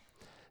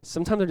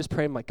 Sometimes I'm just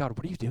praying, like, God,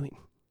 what are you doing?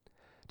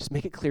 Just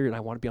make it clear, and I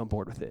want to be on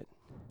board with it.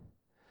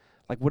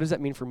 Like, what does that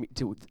mean for me?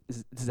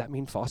 Does that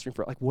mean fostering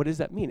for, like, what does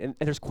that mean? And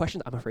there's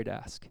questions I'm afraid to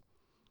ask.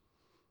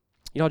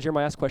 You know how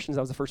Jeremiah asked questions?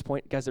 That was the first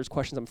point. Guys, there's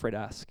questions I'm afraid to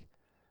ask.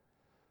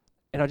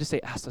 And I'll just say,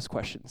 ask those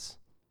questions.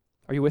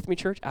 Are you with me,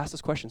 church? Ask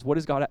those questions. What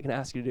is God going to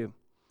ask you to do?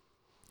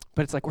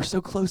 But it's like, we're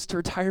so close to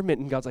retirement,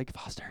 and God's like,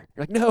 foster.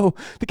 You're like, no,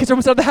 the kids are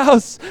almost out of the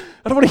house.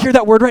 I don't want to hear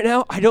that word right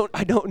now. I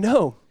don't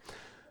know.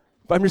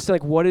 But I'm just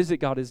like, what is it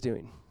God is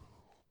doing?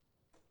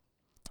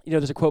 You know,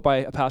 there's a quote by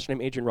a pastor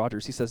named Adrian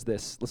Rogers. He says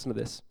this. Listen to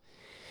this.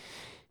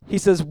 He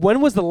says,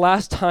 when was the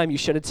last time you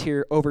shed a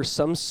tear over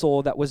some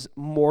soul that was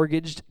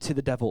mortgaged to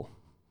the devil?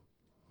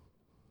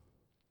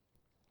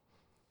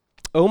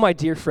 Oh, my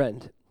dear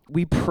friend,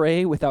 we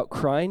pray without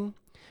crying.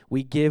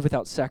 We give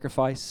without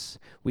sacrifice.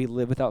 We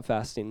live without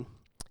fasting.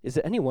 Is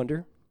it any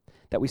wonder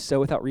that we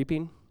sow without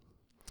reaping?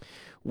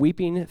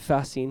 Weeping,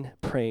 fasting,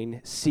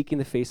 praying, seeking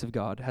the face of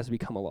God has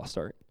become a lost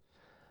art.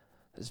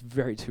 It's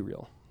very too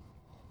real.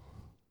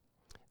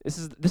 This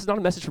is not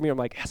a message for me. I'm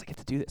like, yes, I get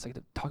to do this. I get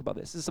to talk about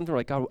this. This is something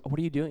like, God, what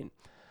are you doing?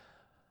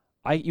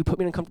 You put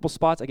me in uncomfortable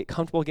spots. I get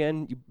comfortable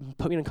again. You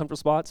put me in uncomfortable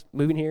spots.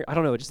 Moving here. I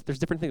don't know. There's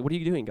different things. What are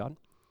you doing, God?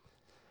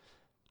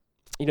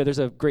 You know, there's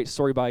a great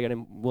story by a guy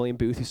named William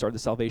Booth who started the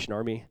Salvation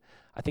Army.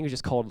 I think it was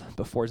just called,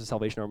 before it was the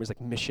Salvation Army, it was like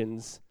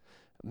missions,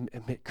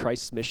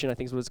 Christ's mission, I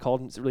think is what it's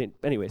called. It's really,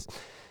 anyways,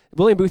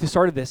 William Booth who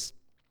started this,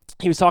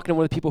 he was talking to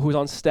one of the people who was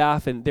on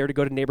staff and there to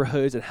go to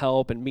neighborhoods and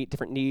help and meet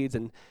different needs.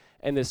 And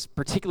this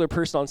particular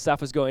person on staff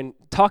was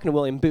talking to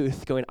William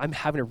Booth, going, I'm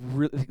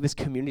having this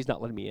community's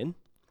not letting me in.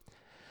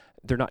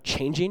 They're not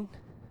changing.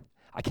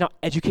 I cannot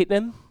educate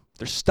them.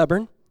 They're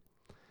stubborn.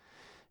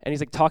 And he's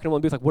like talking to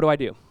William Booth, like, what do I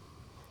do?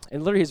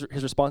 And literally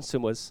his response to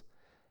him was,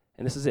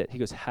 and this is it. He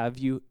goes, have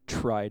you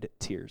tried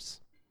tears?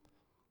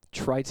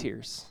 Try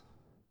tears.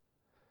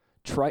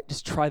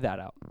 Just try that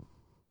out.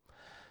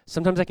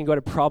 Sometimes I can go at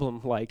a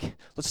problem like,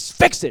 let's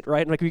fix it,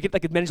 right? And like we get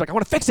like a manager like, I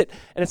want to fix it.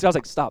 And I was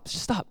like, stop,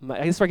 just stop.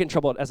 I guess I get in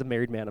trouble as a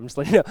married man. I'm just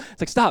like,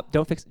 it's like, stop,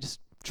 don't fix it. Just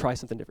try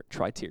something different.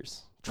 Try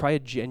tears. Try a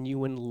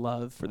genuine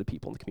love for the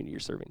people in the community you're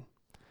serving.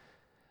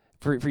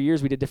 For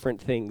years, we did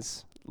different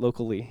things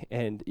locally,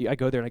 and I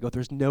go there and I go,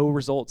 there's no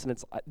results. And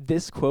it's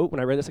this quote, when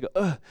I read this, I go,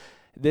 ugh,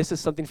 this is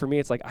something for me.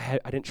 It's like, I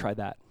didn't try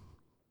that.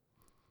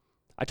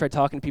 I tried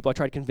talking to people. I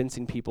tried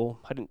convincing people.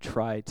 I didn't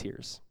try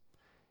tears.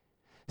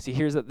 See,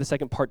 here's the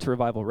second part to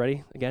revival.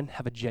 Ready? Again,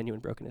 have a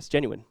genuine brokenness.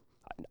 Genuine.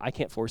 I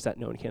can't force that.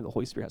 No one can. The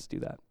Holy Spirit has to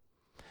do that.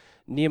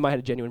 Nehemiah had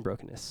a genuine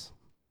brokenness.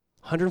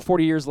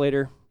 140 years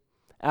later,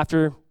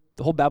 after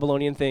the whole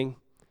Babylonian thing,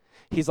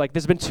 he's like,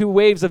 there's been 2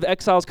 waves of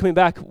exiles coming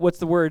back. What's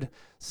the word?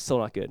 Still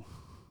not good.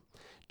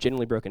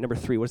 genuinely broken. Number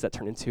 3, what does that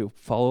turn into?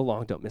 Follow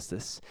along, don't miss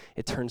this.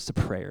 It turns to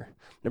prayer.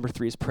 Number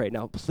 3 is pray.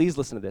 Now, please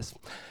listen to this.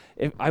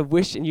 If I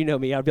wish, and you know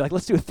me, I'd be like,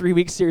 let's do a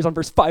 3-week series on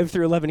verse 5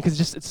 through 11, because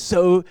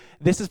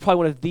this is probably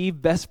one of the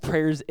best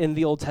prayers in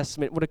the Old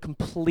Testament. What a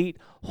complete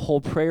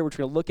whole prayer, which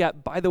we're going to look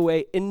at. By the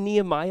way, in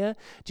Nehemiah,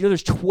 do you know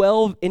there's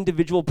 12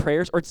 individual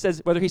prayers, or it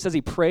says, whether he says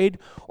he prayed,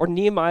 or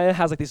Nehemiah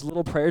has like these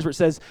little prayers where it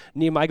says,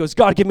 Nehemiah goes,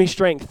 God, give me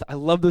strength. I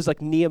love those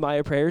like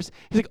Nehemiah prayers.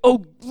 He's like,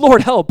 oh,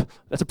 Lord, help.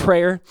 That's a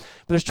prayer.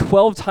 But there's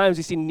 12 times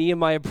you see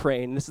Nehemiah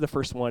praying, and this is the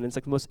first one. It's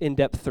like the most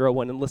in-depth, thorough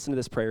one, and listen to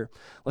this prayer.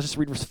 Let's just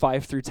read verse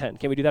 5 through 10.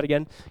 Can we do that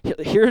again?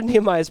 Here's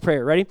Nehemiah's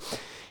prayer. Ready?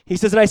 He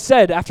says, and I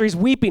said, after he's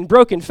weeping,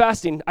 broken,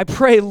 fasting, I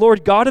pray,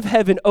 Lord God of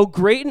heaven, O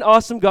great and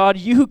awesome God,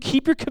 you who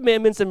keep your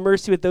commandments and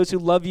mercy with those who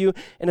love you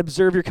and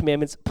observe your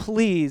commandments,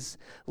 please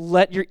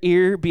let your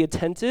ear be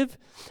attentive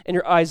and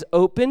your eyes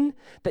open,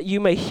 that you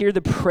may hear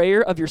the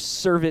prayer of your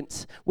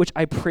servant, which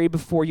I pray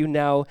before you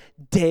now,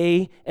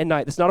 day and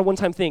night. This is not a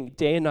one-time thing,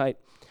 day and night.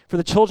 For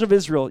the children of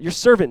Israel, your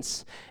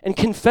servants, and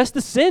confess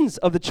the sins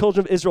of the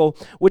children of Israel,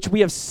 which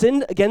we have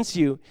sinned against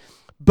you.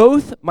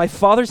 Both my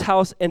father's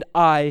house and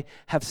I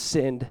have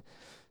sinned.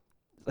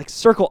 Like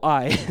circle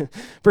I.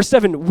 Verse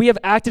 7, we have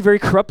acted very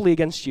corruptly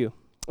against you,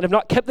 and have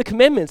not kept the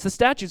commandments, the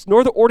statutes,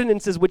 nor the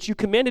ordinances which you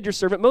commanded your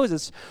servant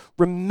Moses.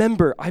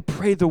 Remember, I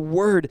pray, the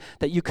word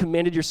that you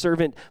commanded your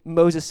servant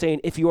Moses,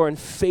 saying, if you are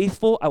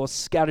unfaithful, I will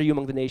scatter you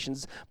among the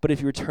nations. But if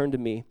you return to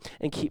me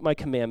and keep my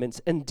commandments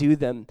and do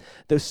them,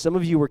 though some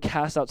of you were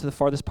cast out to the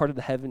farthest part of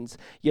the heavens,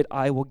 yet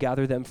I will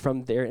gather them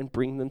from there and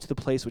bring them to the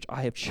place which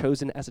I have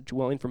chosen as a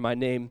dwelling for my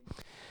name.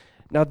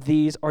 Now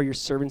these are your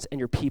servants and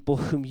your people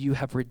whom you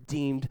have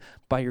redeemed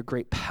by your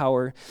great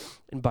power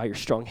and by your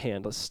strong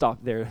hand. Let's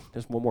stop there.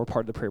 There's one more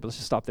part of the prayer, but let's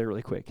just stop there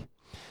really quick.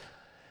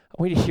 I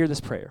want you to hear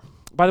this prayer.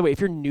 By the way, if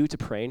you're new to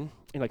praying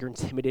and like you're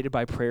intimidated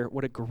by prayer,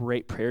 what a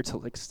great prayer to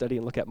like study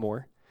and look at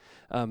more.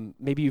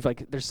 Maybe you've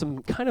like, there's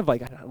some kind of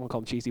like, I don't want to call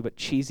them cheesy, but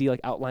cheesy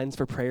like outlines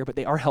for prayer, but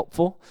they are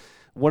helpful.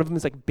 One of them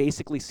is like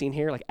basically seen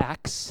here, like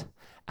acts,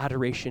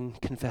 adoration,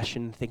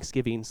 confession,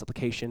 thanksgiving,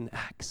 supplication,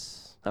 acts.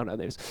 I don't know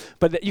names,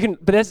 but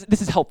this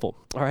is helpful.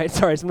 All right,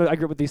 sorry, I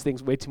grew up with these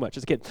things way too much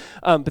as a kid,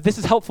 but this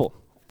is helpful.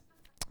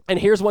 And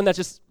here's one that's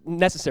just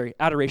necessary: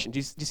 adoration. Do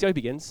you see how he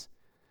begins?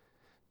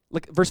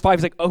 Look, verse 5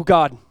 is like, "Oh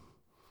God,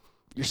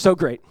 you're so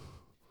great,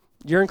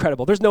 you're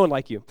incredible. There's no one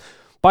like you."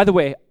 By the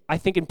way, I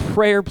think in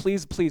prayer,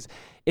 please,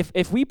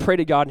 if we pray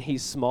to God and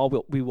He's small,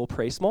 we will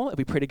pray small. If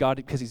we pray to God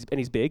because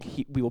He's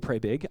big, we will pray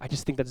big. I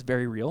just think that's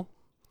very real.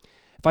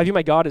 If I view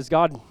my God as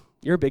God,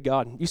 you're a big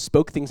God. You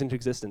spoke things into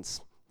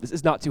existence. This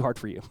is not too hard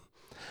for you.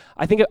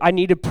 I think I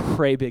need to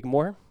pray big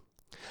more.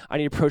 I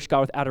need to approach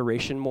God with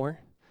adoration more.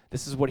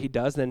 This is what he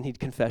does, and then he'd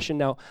confession.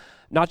 Now,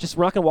 we're not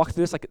going to walk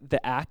through this like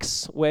the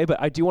Acts way,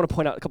 but I do want to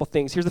point out a couple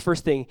things. Here's the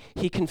first thing.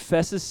 He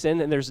confesses sin,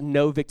 and there's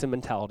no victim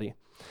mentality.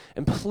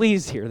 And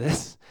please hear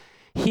this.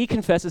 He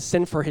confesses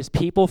sin for his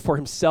people, for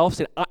himself.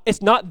 Saying,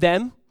 it's not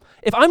them.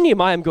 If I'm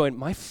Nehemiah, I'm going,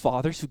 my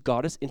fathers who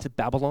got us into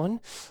Babylon,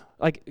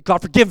 like,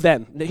 God, forgive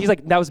them. He's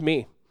like, that was me.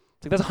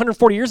 It's like, that's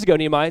 140 years ago,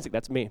 Nehemiah. It's like,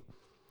 that's me.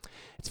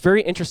 It's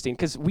very interesting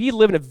because we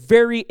live in a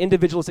very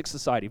individualistic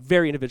society,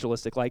 very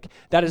individualistic. Like,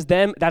 that is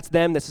them, that's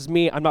them, this is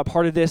me, I'm not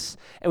part of this.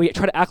 And we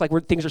try to act like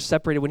things are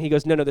separated when he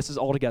goes, no, this is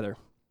all together.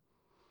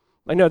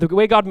 Like, no, the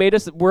way God made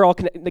us, we're all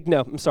connected. Like, no,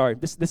 I'm sorry,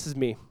 this is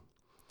me.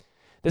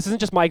 This isn't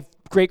just my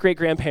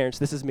great-great-grandparents,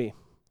 this is me.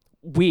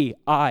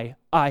 I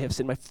have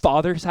sinned. My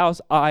father's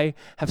house, I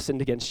have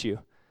sinned against you.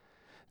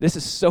 This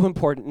is so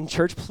important. And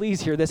church,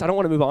 please hear this. I don't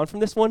want to move on from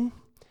this one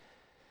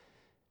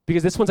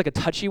because this one's like a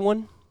touchy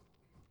one.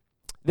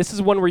 This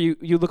is one where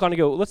you look on and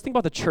go, let's think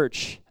about the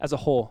church as a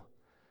whole.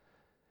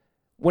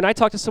 When I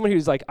talk to someone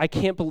who's like, I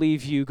can't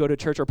believe you go to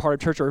church or part of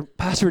church or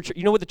pastor of church,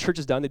 you know what the church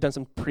has done? They've done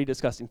some pretty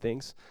disgusting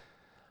things.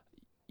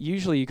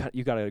 Usually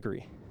you got to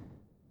agree.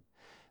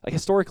 Like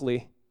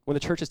historically, when the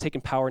church has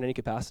taken power in any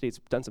capacity, it's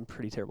done some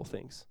pretty terrible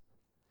things.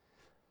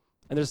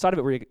 And there's a side of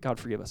it where God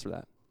forgive us for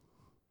that.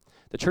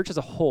 The church as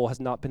a whole has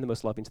not been the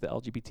most loving to the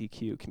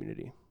LGBTQ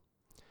community.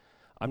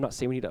 I'm not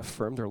saying we need to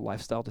affirm their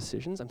lifestyle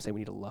decisions. I'm saying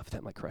we need to love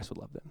them like Christ would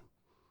love them.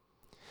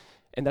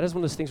 And that is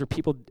one of those things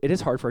where it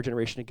is hard for our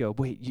generation to go,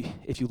 wait,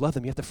 if you love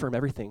them, you have to affirm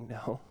everything.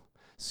 No.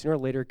 Sooner or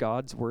later,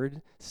 God's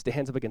word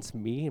stands up against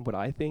me and what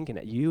I think and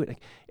at you. And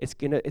there's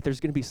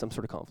going to be some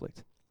sort of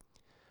conflict.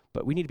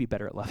 But we need to be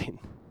better at loving.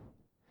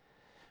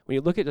 When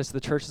you look at just the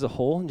church as a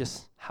whole and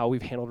just how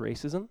we've handled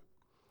racism,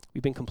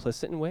 we've been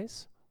complicit in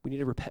ways. We need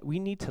to repent. We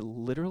need to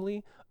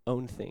literally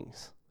own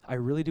things. I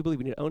really do believe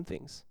we need to own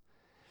things.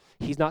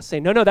 He's not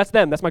saying, no, that's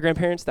them. That's my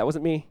grandparents. That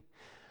wasn't me.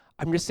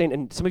 I'm just saying,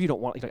 and some of you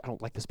don't want, I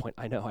don't like this point.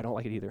 I know, I don't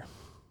like it either.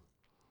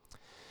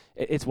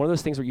 It's one of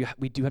those things where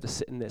we do have to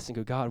sit in this and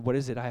go, God, what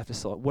is it I have to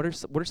sell? What are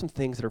some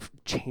things that are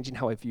changing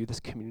how I view this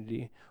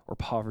community or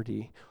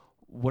poverty?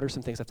 What are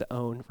some things I have to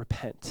own,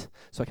 repent,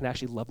 so I can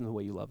actually love them the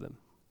way you love them?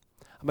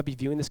 I might be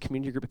viewing this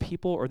community group of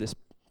people or this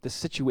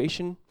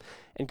situation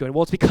and going,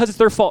 well, it's because it's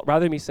their fault,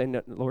 rather than me saying,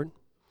 no, Lord,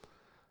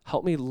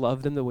 help me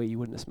love them the way you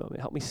would in this moment.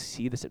 Help me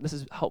see this.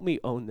 Help me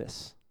own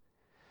this.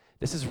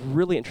 This is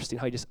really interesting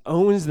how he just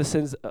owns the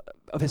sins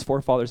of his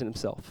forefathers and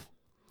himself.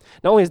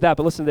 Not only is that,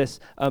 but listen to this.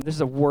 This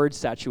is a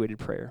word-saturated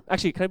prayer.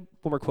 Actually, can I have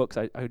one more quote?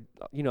 Because I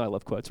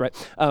love quotes, right?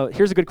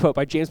 Here's a good quote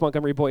by James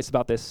Montgomery Boyce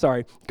about this.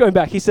 Sorry. Going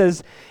back, he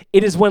says,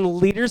 "It is when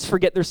leaders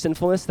forget their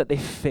sinfulness that they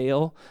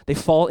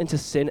fall into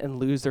sin and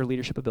lose their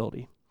leadership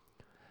ability."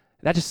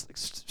 And that just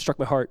struck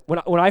my heart.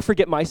 When I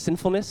forget my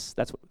sinfulness,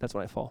 that's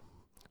when I fall.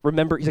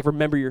 He's like,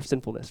 remember your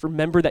sinfulness.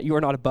 Remember that you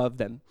are not above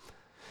them.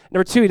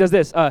 Number two, he does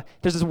this.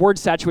 There's this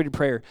word-saturated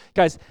prayer.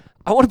 Guys,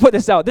 I want to put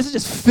this out. This is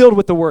just filled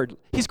with the word.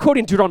 He's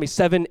quoting Deuteronomy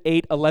 7,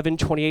 8, 11,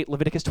 28,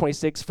 Leviticus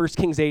 26, 1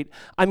 Kings 8.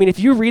 I mean, if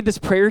you read this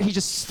prayer, he's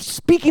just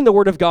speaking the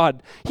word of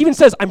God. He even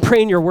says, I'm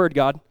praying your word,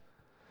 God.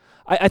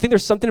 I think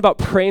there's something about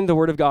praying the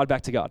word of God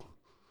back to God.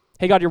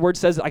 Hey, God, your word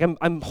says, like,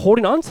 I'm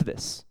holding on to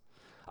this.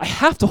 I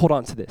have to hold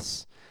on to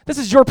this. This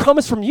is your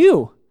promise from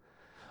you.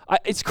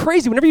 It's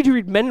crazy. Whenever you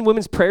read men and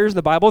women's prayers in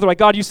the Bible, they're like,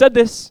 God, you said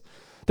this.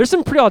 There's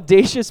some pretty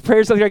audacious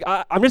prayers that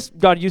are like,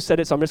 God, you said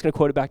it, so I'm just going to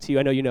quote it back to you.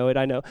 I know you know it,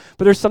 I know.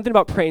 But there's something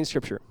about praying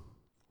Scripture.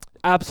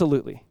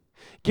 Absolutely.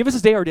 Give us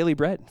this day our daily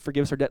bread.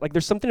 Forgive us our debt. Like,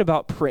 there's something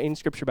about praying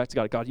Scripture back to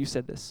God. God, you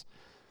said this.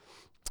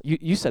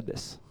 You said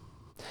this.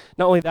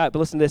 Not only that, but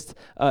listen to this.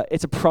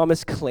 It's a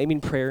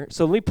promise-claiming prayer.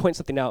 So let me point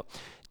something out.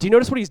 Do you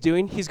notice what he's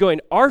doing? He's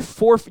going,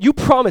 you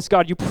promised,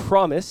 God, you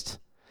promised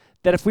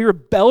that if we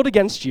rebelled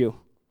against you,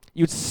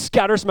 you would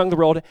scatter us among the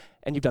world,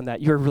 and you've done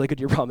that. You're really good at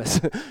your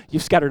promise.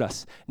 You've scattered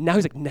us. Now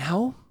he's like,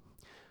 now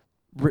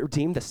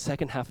redeem the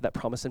second half of that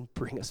promise and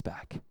bring us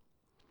back.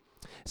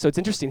 So it's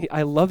interesting.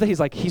 I love that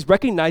he's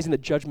recognizing the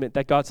judgment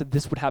that God said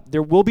this would happen.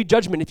 There will be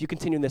judgment if you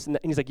continue in this. And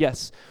he's like,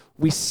 yes,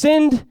 we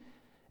sinned,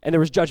 and there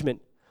was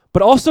judgment.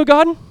 But also,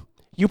 God,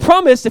 you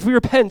promised if we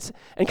repent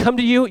and come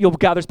to you, you'll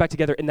gather us back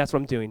together, and that's what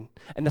I'm doing,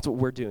 and that's what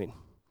we're doing.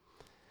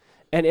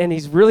 And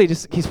he's really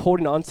he's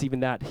holding on to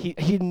even that.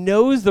 He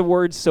knows the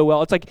words so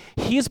well. It's like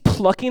he's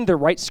plucking the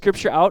right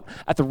scripture out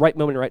at the right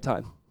moment and right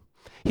time.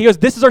 He goes,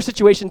 this is our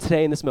situation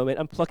today in this moment.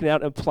 I'm plucking it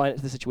out and applying it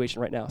to the situation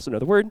right now. So know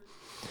the word.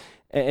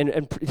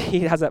 And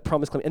he has that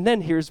promise claim. And then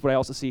here's what I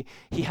also see.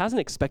 He has an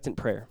expectant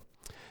prayer.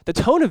 The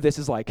tone of this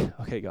is like,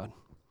 okay, God,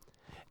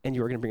 and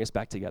you are going to bring us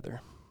back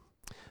together.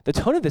 The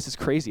tone of this is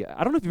crazy.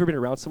 I don't know if you've ever been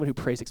around someone who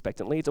prays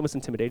expectantly. It's almost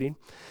intimidating.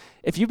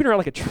 If you've been around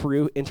like a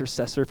true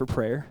intercessor for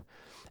prayer,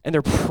 and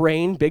they're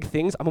praying big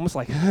things, I'm almost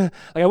like I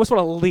almost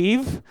want to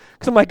leave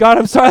because I'm like, God,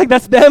 I'm sorry, like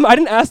that's them. I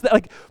didn't ask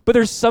that. But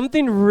there's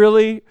something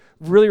really,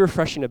 really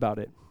refreshing about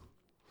it.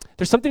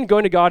 There's something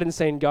going to God and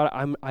saying,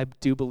 God, I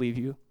do believe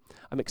you.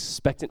 I'm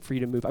expectant for you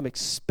to move. I'm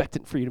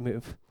expectant for you to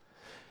move.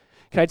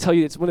 Can I tell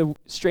you, it's one of the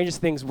strangest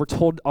things. We're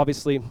told,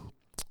 obviously,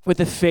 with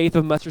the faith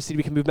of mustard seed,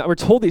 we can move. We're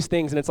told these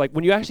things, and it's like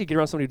when you actually get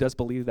around somebody who does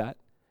believe that,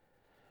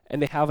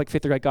 and they have like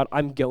faith, they're like, God,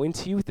 I'm going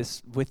to you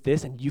with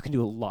this, and you can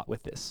do a lot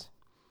with this.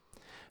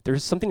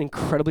 There's something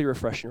incredibly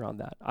refreshing around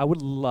that. I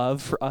would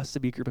love for us to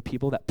be a group of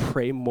people that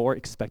pray more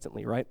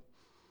expectantly, right?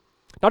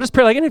 Not just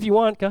pray like, and if you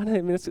want, God,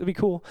 I mean, it'd be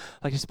cool.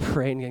 Like just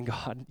praying and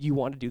God, you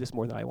want to do this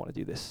more than I want to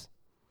do this.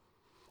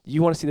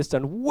 You want to see this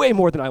done way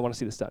more than I want to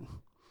see this done.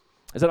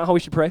 Is that not how we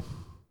should pray?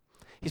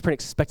 He's praying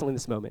expectantly in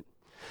this moment.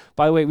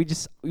 By the way, when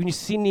you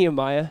see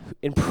Nehemiah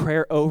in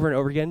prayer over and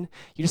over again,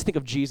 you just think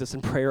of Jesus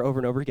in prayer over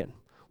and over again.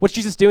 What's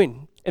Jesus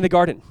doing in the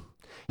garden?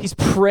 He's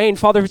praying,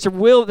 Father, if it's your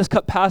will, let this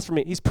cup pass from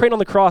me. He's praying on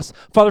the cross,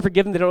 Father,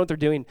 forgive them, they don't know what they're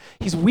doing.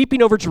 He's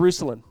weeping over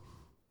Jerusalem.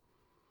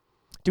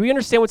 Do we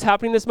understand what's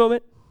happening in this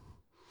moment?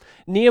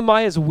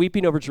 Nehemiah is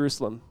weeping over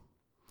Jerusalem.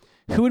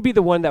 Who would be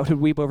the one that would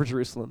weep over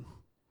Jerusalem?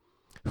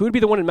 Who would be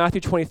the one in Matthew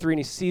 23 and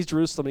he sees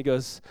Jerusalem and he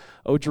goes,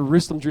 oh,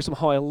 Jerusalem, Jerusalem,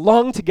 how I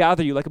long to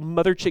gather you like a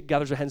mother chick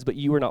gathers her hens, but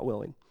you are not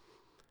willing.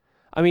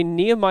 I mean,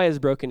 Nehemiah's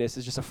brokenness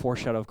is just a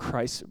foreshadow of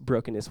Christ's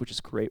brokenness, which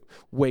is great,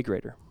 way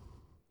greater,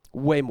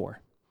 way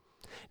more.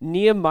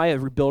 Nehemiah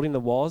rebuilding the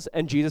walls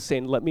and Jesus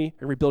saying, and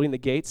rebuilding the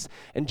gates,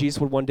 and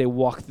Jesus would one day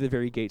walk through the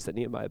very gates that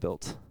Nehemiah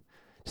built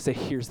to say,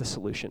 here's the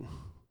solution.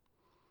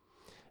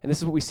 And this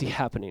is what we see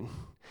happening.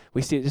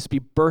 We see it just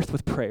be birthed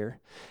with prayer.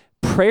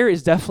 Prayer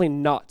is definitely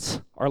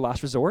not our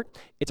last resort.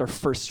 It's our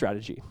first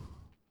strategy.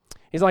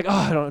 He's like,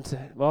 it's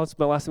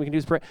my last thing we can do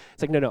is pray.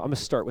 It's like, no, I'm going to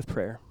start with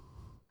prayer.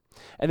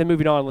 And then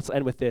moving on, let's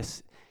end with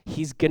this.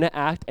 He's going to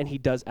act, and he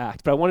does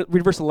act. But I want to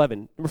read verse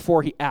 11. Number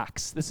 4, he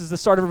acts. This is the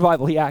start of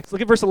revival. He acts.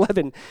 Look at verse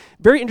 11.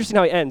 Very interesting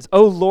how he ends.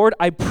 Oh, Lord,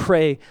 I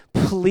pray,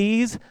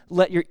 please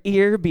let your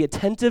ear be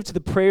attentive to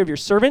the prayer of your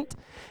servant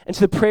and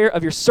to the prayer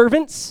of your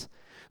servants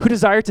who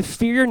desire to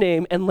fear your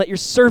name, and let your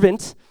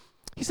servant,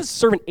 he says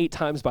servant 8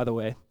 times, by the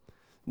way.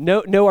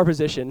 Know our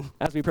position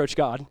as we approach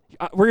God.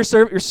 We're your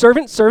servant,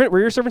 we're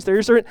your servants, they're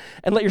your servant,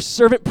 and let your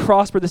servant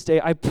prosper this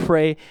day, I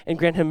pray, and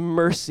grant him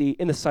mercy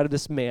in the sight of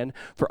this man,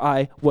 for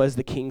I was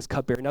the king's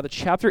cupbearer. Now the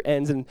chapter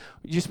ends, and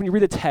just when you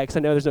read the text, I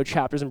know there's no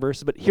chapters and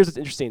verses, but here's what's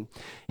interesting.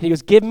 And he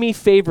goes, give me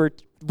favor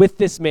with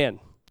this man.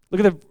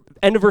 Look at the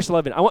end of verse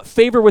 11. I want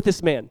favor with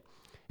this man.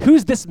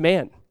 Who's this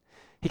man?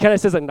 He kind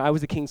of says, like, no, I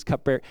was the king's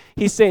cupbearer.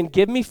 He's saying,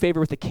 give me favor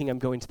with the king, I'm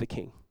going to the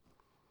king.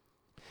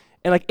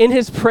 And like in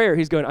his prayer,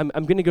 he's going, I'm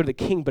going to go to the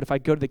king, but if I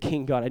go to the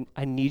king, God,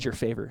 I need your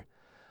favor.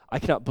 I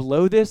cannot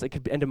blow this. It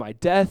could end in my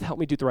death. Help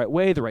me do it the right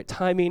way, the right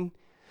timing.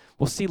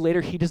 We'll see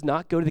later he does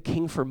not go to the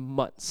king for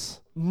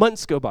months.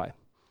 Months go by.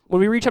 When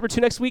we read chapter 2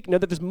 next week, know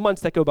that there's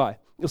months that go by.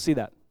 You'll see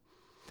that.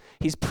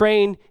 He's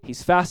praying,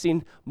 he's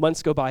fasting,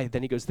 months go by,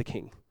 then he goes to the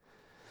king.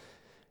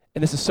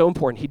 And this is so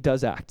important. He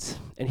does act,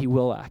 and he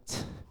will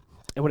act.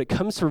 And when it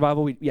comes to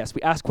revival, we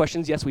ask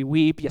questions, yes, we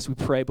weep, yes, we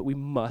pray, but we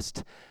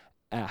must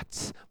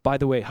act. By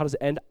the way, how does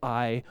it end?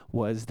 I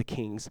was the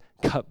king's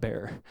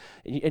cupbearer.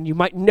 And you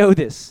might know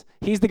this.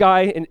 He's the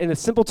guy, in the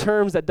simple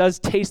terms, that does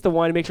taste the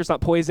wine and make sure it's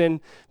not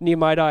poison.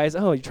 Nehemiah dies.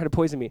 Oh, you're trying to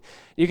poison me.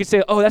 You could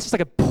say, oh, that's just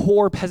like a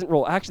poor peasant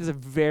role. Actually, it's a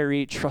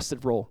very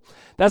trusted role.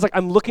 That's like,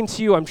 I'm looking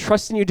to you. I'm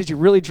trusting you. Did you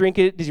really drink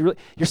it? You're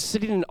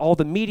sitting in all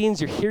the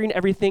meetings. You're hearing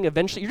everything.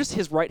 Eventually, you're just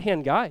his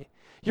right-hand guy.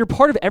 You're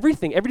part of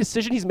everything. Every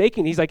decision he's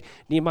making, he's like,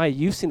 Nehemiah,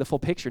 you've seen the full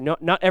picture. No,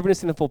 not everyone's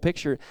seen the full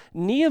picture.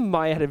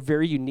 Nehemiah had a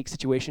very unique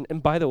situation.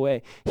 And by the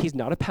way, he's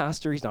not a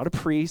pastor. He's not a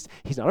priest.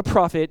 He's not a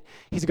prophet.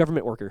 He's a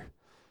government worker.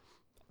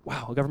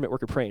 Wow, a government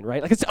worker praying,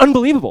 right? Like, it's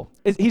unbelievable.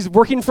 He's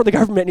working for the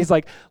government, and he's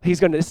like,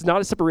 this is not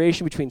a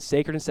separation between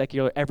sacred and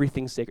secular.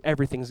 Everything's sacred.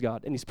 Everything's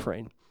God. And he's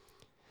praying.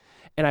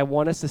 And I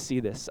want us to see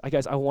this.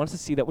 Guys, I want us to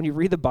see that when you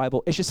read the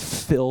Bible, it's just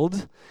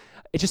filled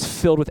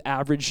with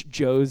average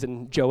Joes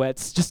and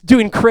Joettes just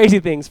doing crazy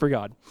things for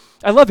God.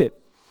 I love it.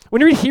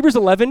 When you read Hebrews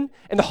 11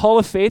 and the Hall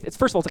of Faith, it's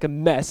first of all, it's like a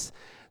mess.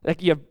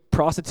 Like, you have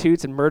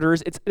prostitutes and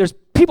murderers. There's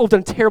people who've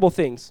done terrible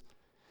things.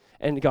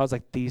 And God's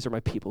like, these are my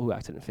people who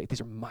acted in faith.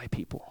 These are my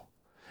people.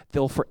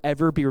 They'll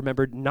forever be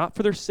remembered, not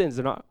for their sins.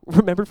 They're not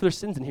remembered for their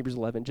sins in Hebrews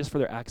 11, just for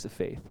their acts of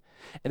faith.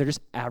 And they're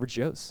just average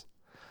Joes.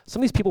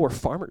 Some of these people were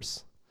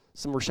farmers.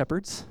 Some were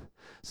shepherds.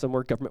 Some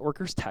were government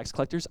workers, tax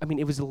collectors. I mean,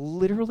 it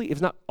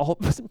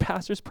wasn't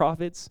pastors,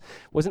 prophets,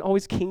 wasn't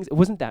always kings. It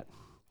wasn't that.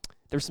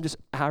 There were some just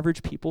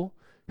average people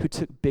who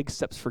took big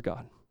steps for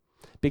God,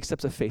 big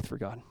steps of faith for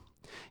God.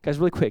 Guys,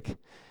 really quick,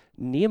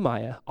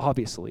 Nehemiah,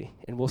 obviously,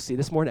 and we'll see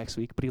this more next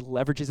week, but he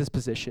leverages his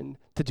position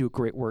to do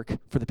great work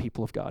for the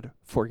people of God,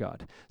 for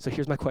God. So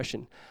here's my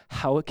question.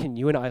 How can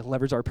you and I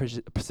leverage our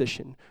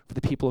position for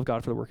the people of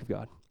God, for the work of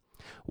God?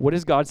 What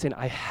is God saying?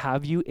 I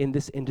have you in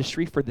this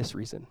industry for this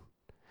reason.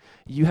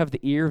 You have the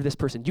ear of this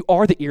person. You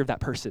are the ear of that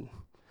person.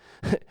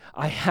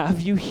 I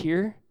have you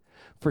here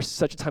for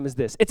such a time as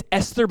this. It's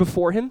Esther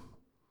before him,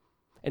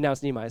 and now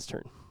it's Nehemiah's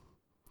turn.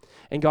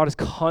 And God is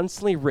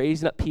constantly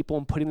raising up people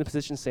and putting them in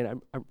position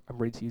saying, I'm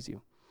ready to use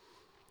you.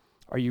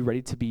 Are you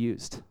ready to be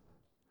used?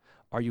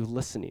 Are you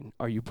listening?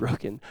 Are you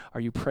broken? Are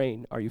you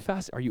praying? Are you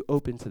fasting? Are you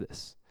open to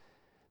this?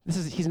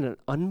 He's in an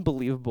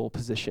unbelievable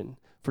position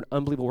for an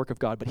unbelievable work of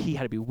God, but he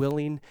had to be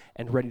willing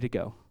and ready to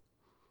go.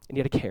 And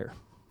he had to care.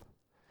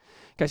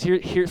 Guys,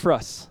 here for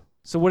us.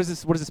 So what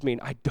does this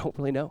mean? I don't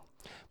really know.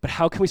 But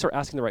how can we start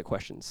asking the right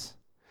questions?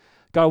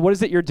 God, what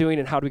is it you're doing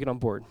and how do we get on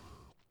board?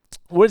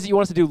 What is it you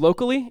want us to do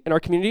locally in our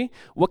community?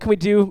 What can we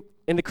do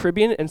in the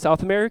Caribbean and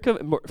South America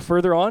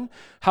further on?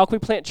 How can we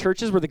plant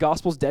churches where the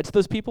gospel's dead to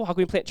those people? How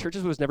can we plant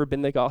churches where there's never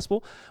been the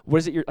gospel? What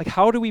is it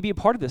how do we be a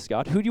part of this,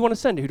 God? Who do you want to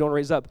send? Who do you want to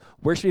raise up?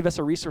 Where should we invest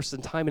our resources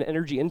and time and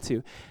energy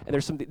into? And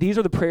these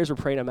are the prayers we're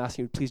praying. I'm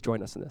asking you, please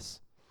join us in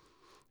this.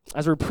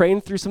 As we're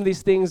praying through some of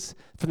these things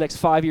for the next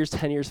 5 years,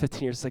 10 years,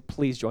 15 years, it's like,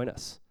 please join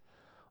us.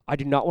 I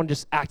do not want to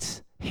just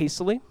act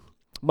hastily.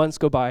 Months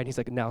go by, and he's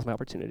like, now's my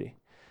opportunity.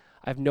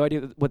 I have no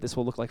idea what this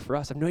will look like for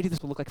us. I have no idea what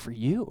this will look like for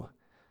you.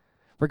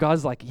 Where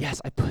God's like, yes,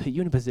 I put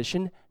you in a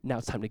position, now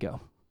it's time to go.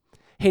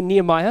 Hey,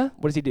 Nehemiah,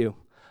 what does he do?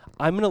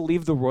 I'm going to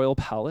leave the royal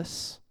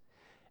palace,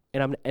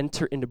 and I'm going to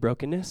enter into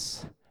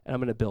brokenness, and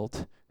I'm going to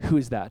build. Who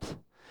is that?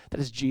 That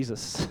is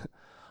Jesus.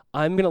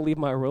 I'm going to leave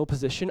my royal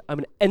position. I'm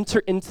going to enter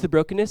into the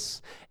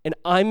brokenness, and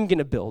I'm going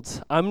to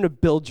build. I'm going to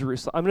build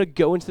Jerusalem. I'm going to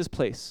go into this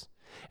place,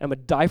 and I'm going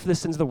to die for the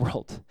sins of the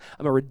world.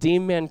 I'm going to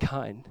redeem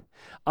mankind.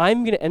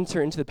 I'm going to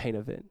enter into the pain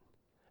of it.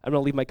 I'm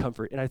going to leave my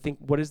comfort. And I think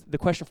the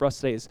question for us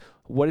today is,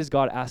 what is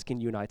God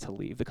asking you and I to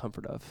leave the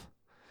comfort of?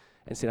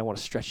 And saying, I want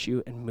to stretch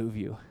you and move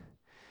you.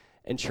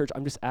 And church,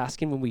 I'm just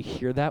asking, when we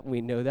hear that, when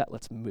we know that,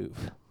 let's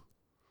move.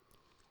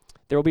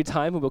 There will be a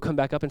time when we'll come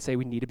back up and say,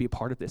 we need to be a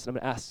part of this. And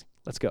I'm going to ask,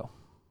 let's go.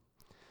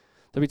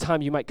 There'll be a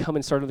time you might come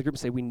and start in the group and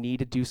say, we need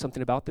to do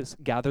something about this.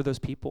 Gather those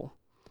people.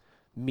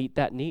 Meet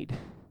that need.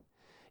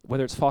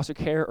 Whether it's foster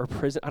care or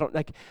prison,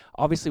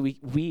 obviously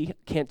we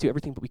can't do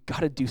everything, but we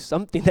got to do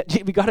something.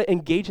 We got to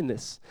engage in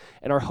this.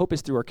 And our hope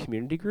is through our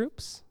community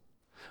groups.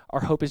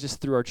 Our hope is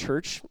just through our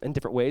church in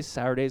different ways,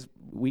 Saturdays,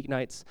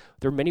 weeknights.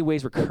 There are many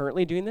ways we're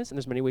currently doing this, and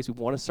there's many ways we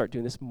want to start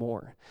doing this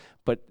more.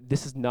 But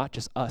this is not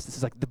just us. This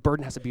is like the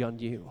burden has to be on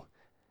you.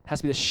 It has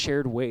to be the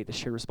shared weight, the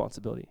shared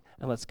responsibility.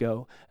 And let's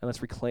go and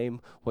let's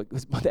reclaim what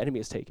the enemy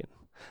has taken.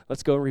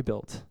 Let's go and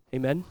rebuild.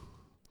 Amen?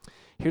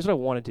 Here's what I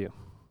want to do.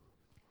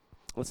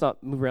 Let's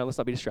not move around. Let's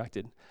not be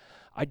distracted.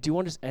 I do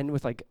want to just end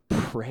with like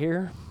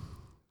prayer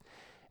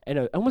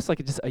and almost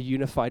like just a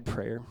unified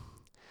prayer.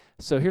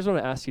 So here's what I'm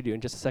going to ask you to do. In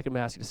just a second, I'm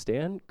going to ask you to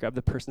stand, grab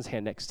the person's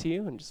hand next to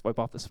you, and just wipe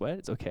off the sweat.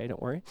 It's okay.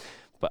 Don't worry.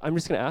 But I'm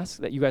just going to ask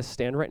that you guys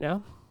stand right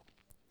now.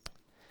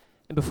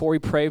 And before we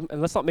pray,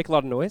 and let's not make a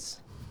lot of noise.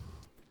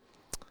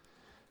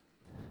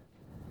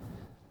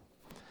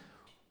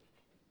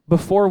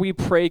 Before we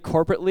pray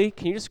corporately,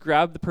 can you just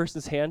grab the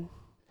person's hand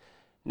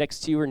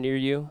next to you or near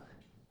you?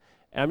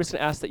 And I'm just going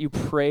to ask that you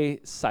pray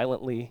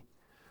silently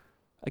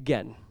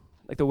again,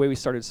 like the way we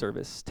started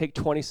service. Take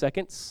 20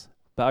 seconds,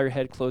 bow your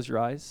head, close your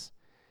eyes,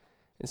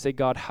 and say,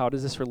 God, how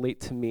does this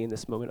relate to me in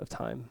this moment of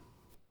time?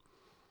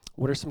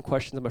 What are some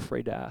questions I'm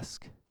afraid to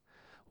ask?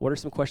 What are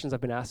some questions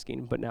I've been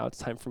asking, but now it's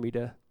time for me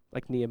to,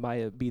 like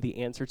Nehemiah, be the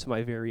answer to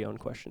my very own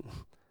question?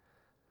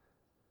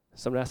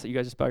 So I'm going to ask that you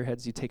guys just bow your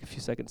heads, you take a few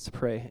seconds to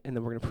pray, and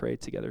then we're going to pray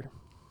together.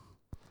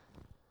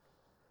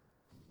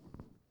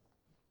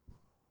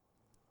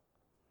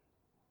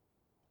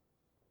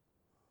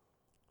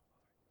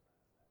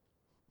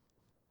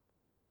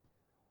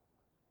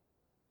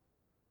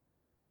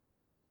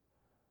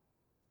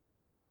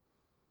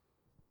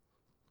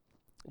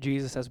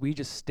 Jesus, as we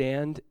just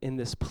stand in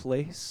this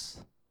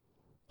place,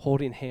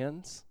 holding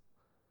hands,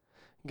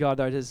 God,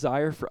 our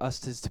desire for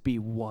us is to be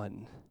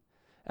one,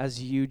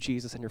 as you,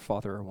 Jesus, and your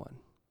Father are one.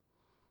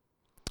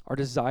 Our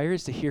desire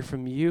is to hear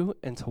from you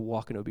and to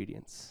walk in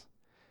obedience.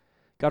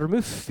 God,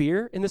 remove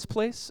fear in this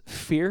place,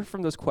 fear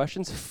from those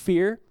questions,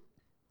 fear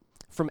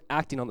from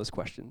acting on those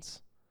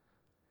questions.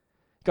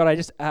 God, I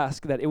just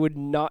ask that it would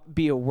not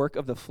be a work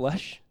of the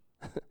flesh.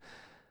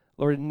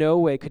 Lord, in no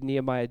way could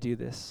Nehemiah do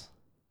this.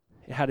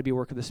 It had to be a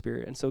work of the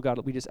Spirit. And so, God,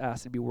 we just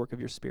ask it to be a work of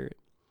your Spirit.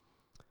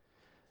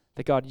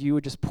 That, God, you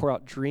would just pour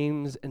out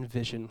dreams and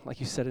vision, like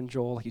you said in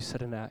Joel, like you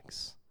said in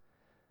Acts.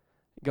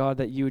 God,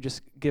 that you would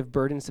just give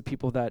burdens to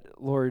people that,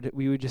 Lord,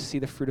 we would just see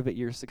the fruit of it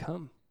years to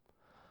come.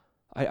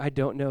 I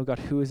don't know, God,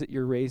 who is it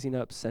you're raising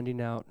up,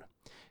 sending out?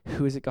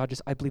 Who is it, God?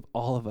 Just I believe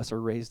all of us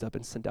are raised up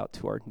and sent out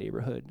to our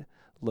neighborhood,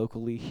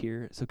 locally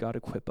here. So, God,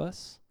 equip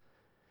us.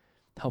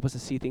 Help us to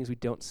see things we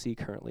don't see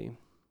currently.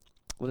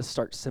 Let us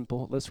start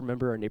simple. Let us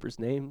remember our neighbors'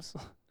 names.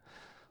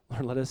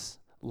 Lord, let us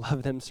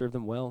love them, serve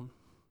them well.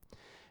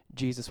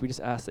 Jesus, we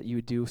just ask that you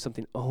would do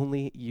something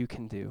only you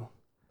can do.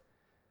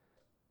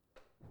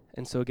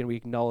 And so again, we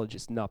acknowledge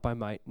it's not by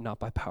might, not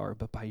by power,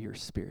 but by your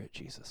Spirit,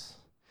 Jesus.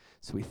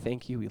 So we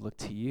thank you. We look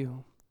to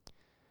you.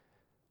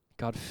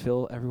 God,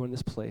 fill everyone in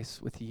this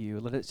place with you.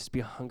 Let it just be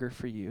a hunger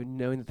for you,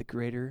 knowing that the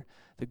greater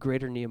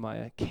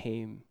Nehemiah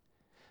came,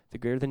 the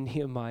greater than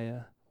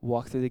Nehemiah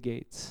walked through the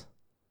gates,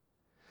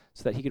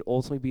 so that he could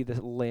ultimately be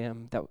the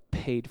lamb that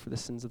paid for the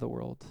sins of the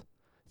world.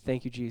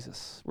 Thank you,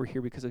 Jesus. We're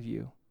here because of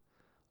you.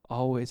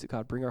 Always,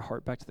 God, bring our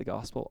heart back to the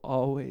gospel.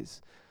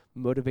 Always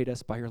motivate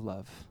us by your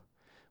love.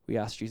 We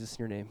ask Jesus in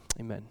your name.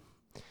 Amen.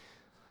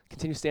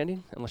 Continue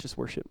standing and let's just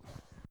worship.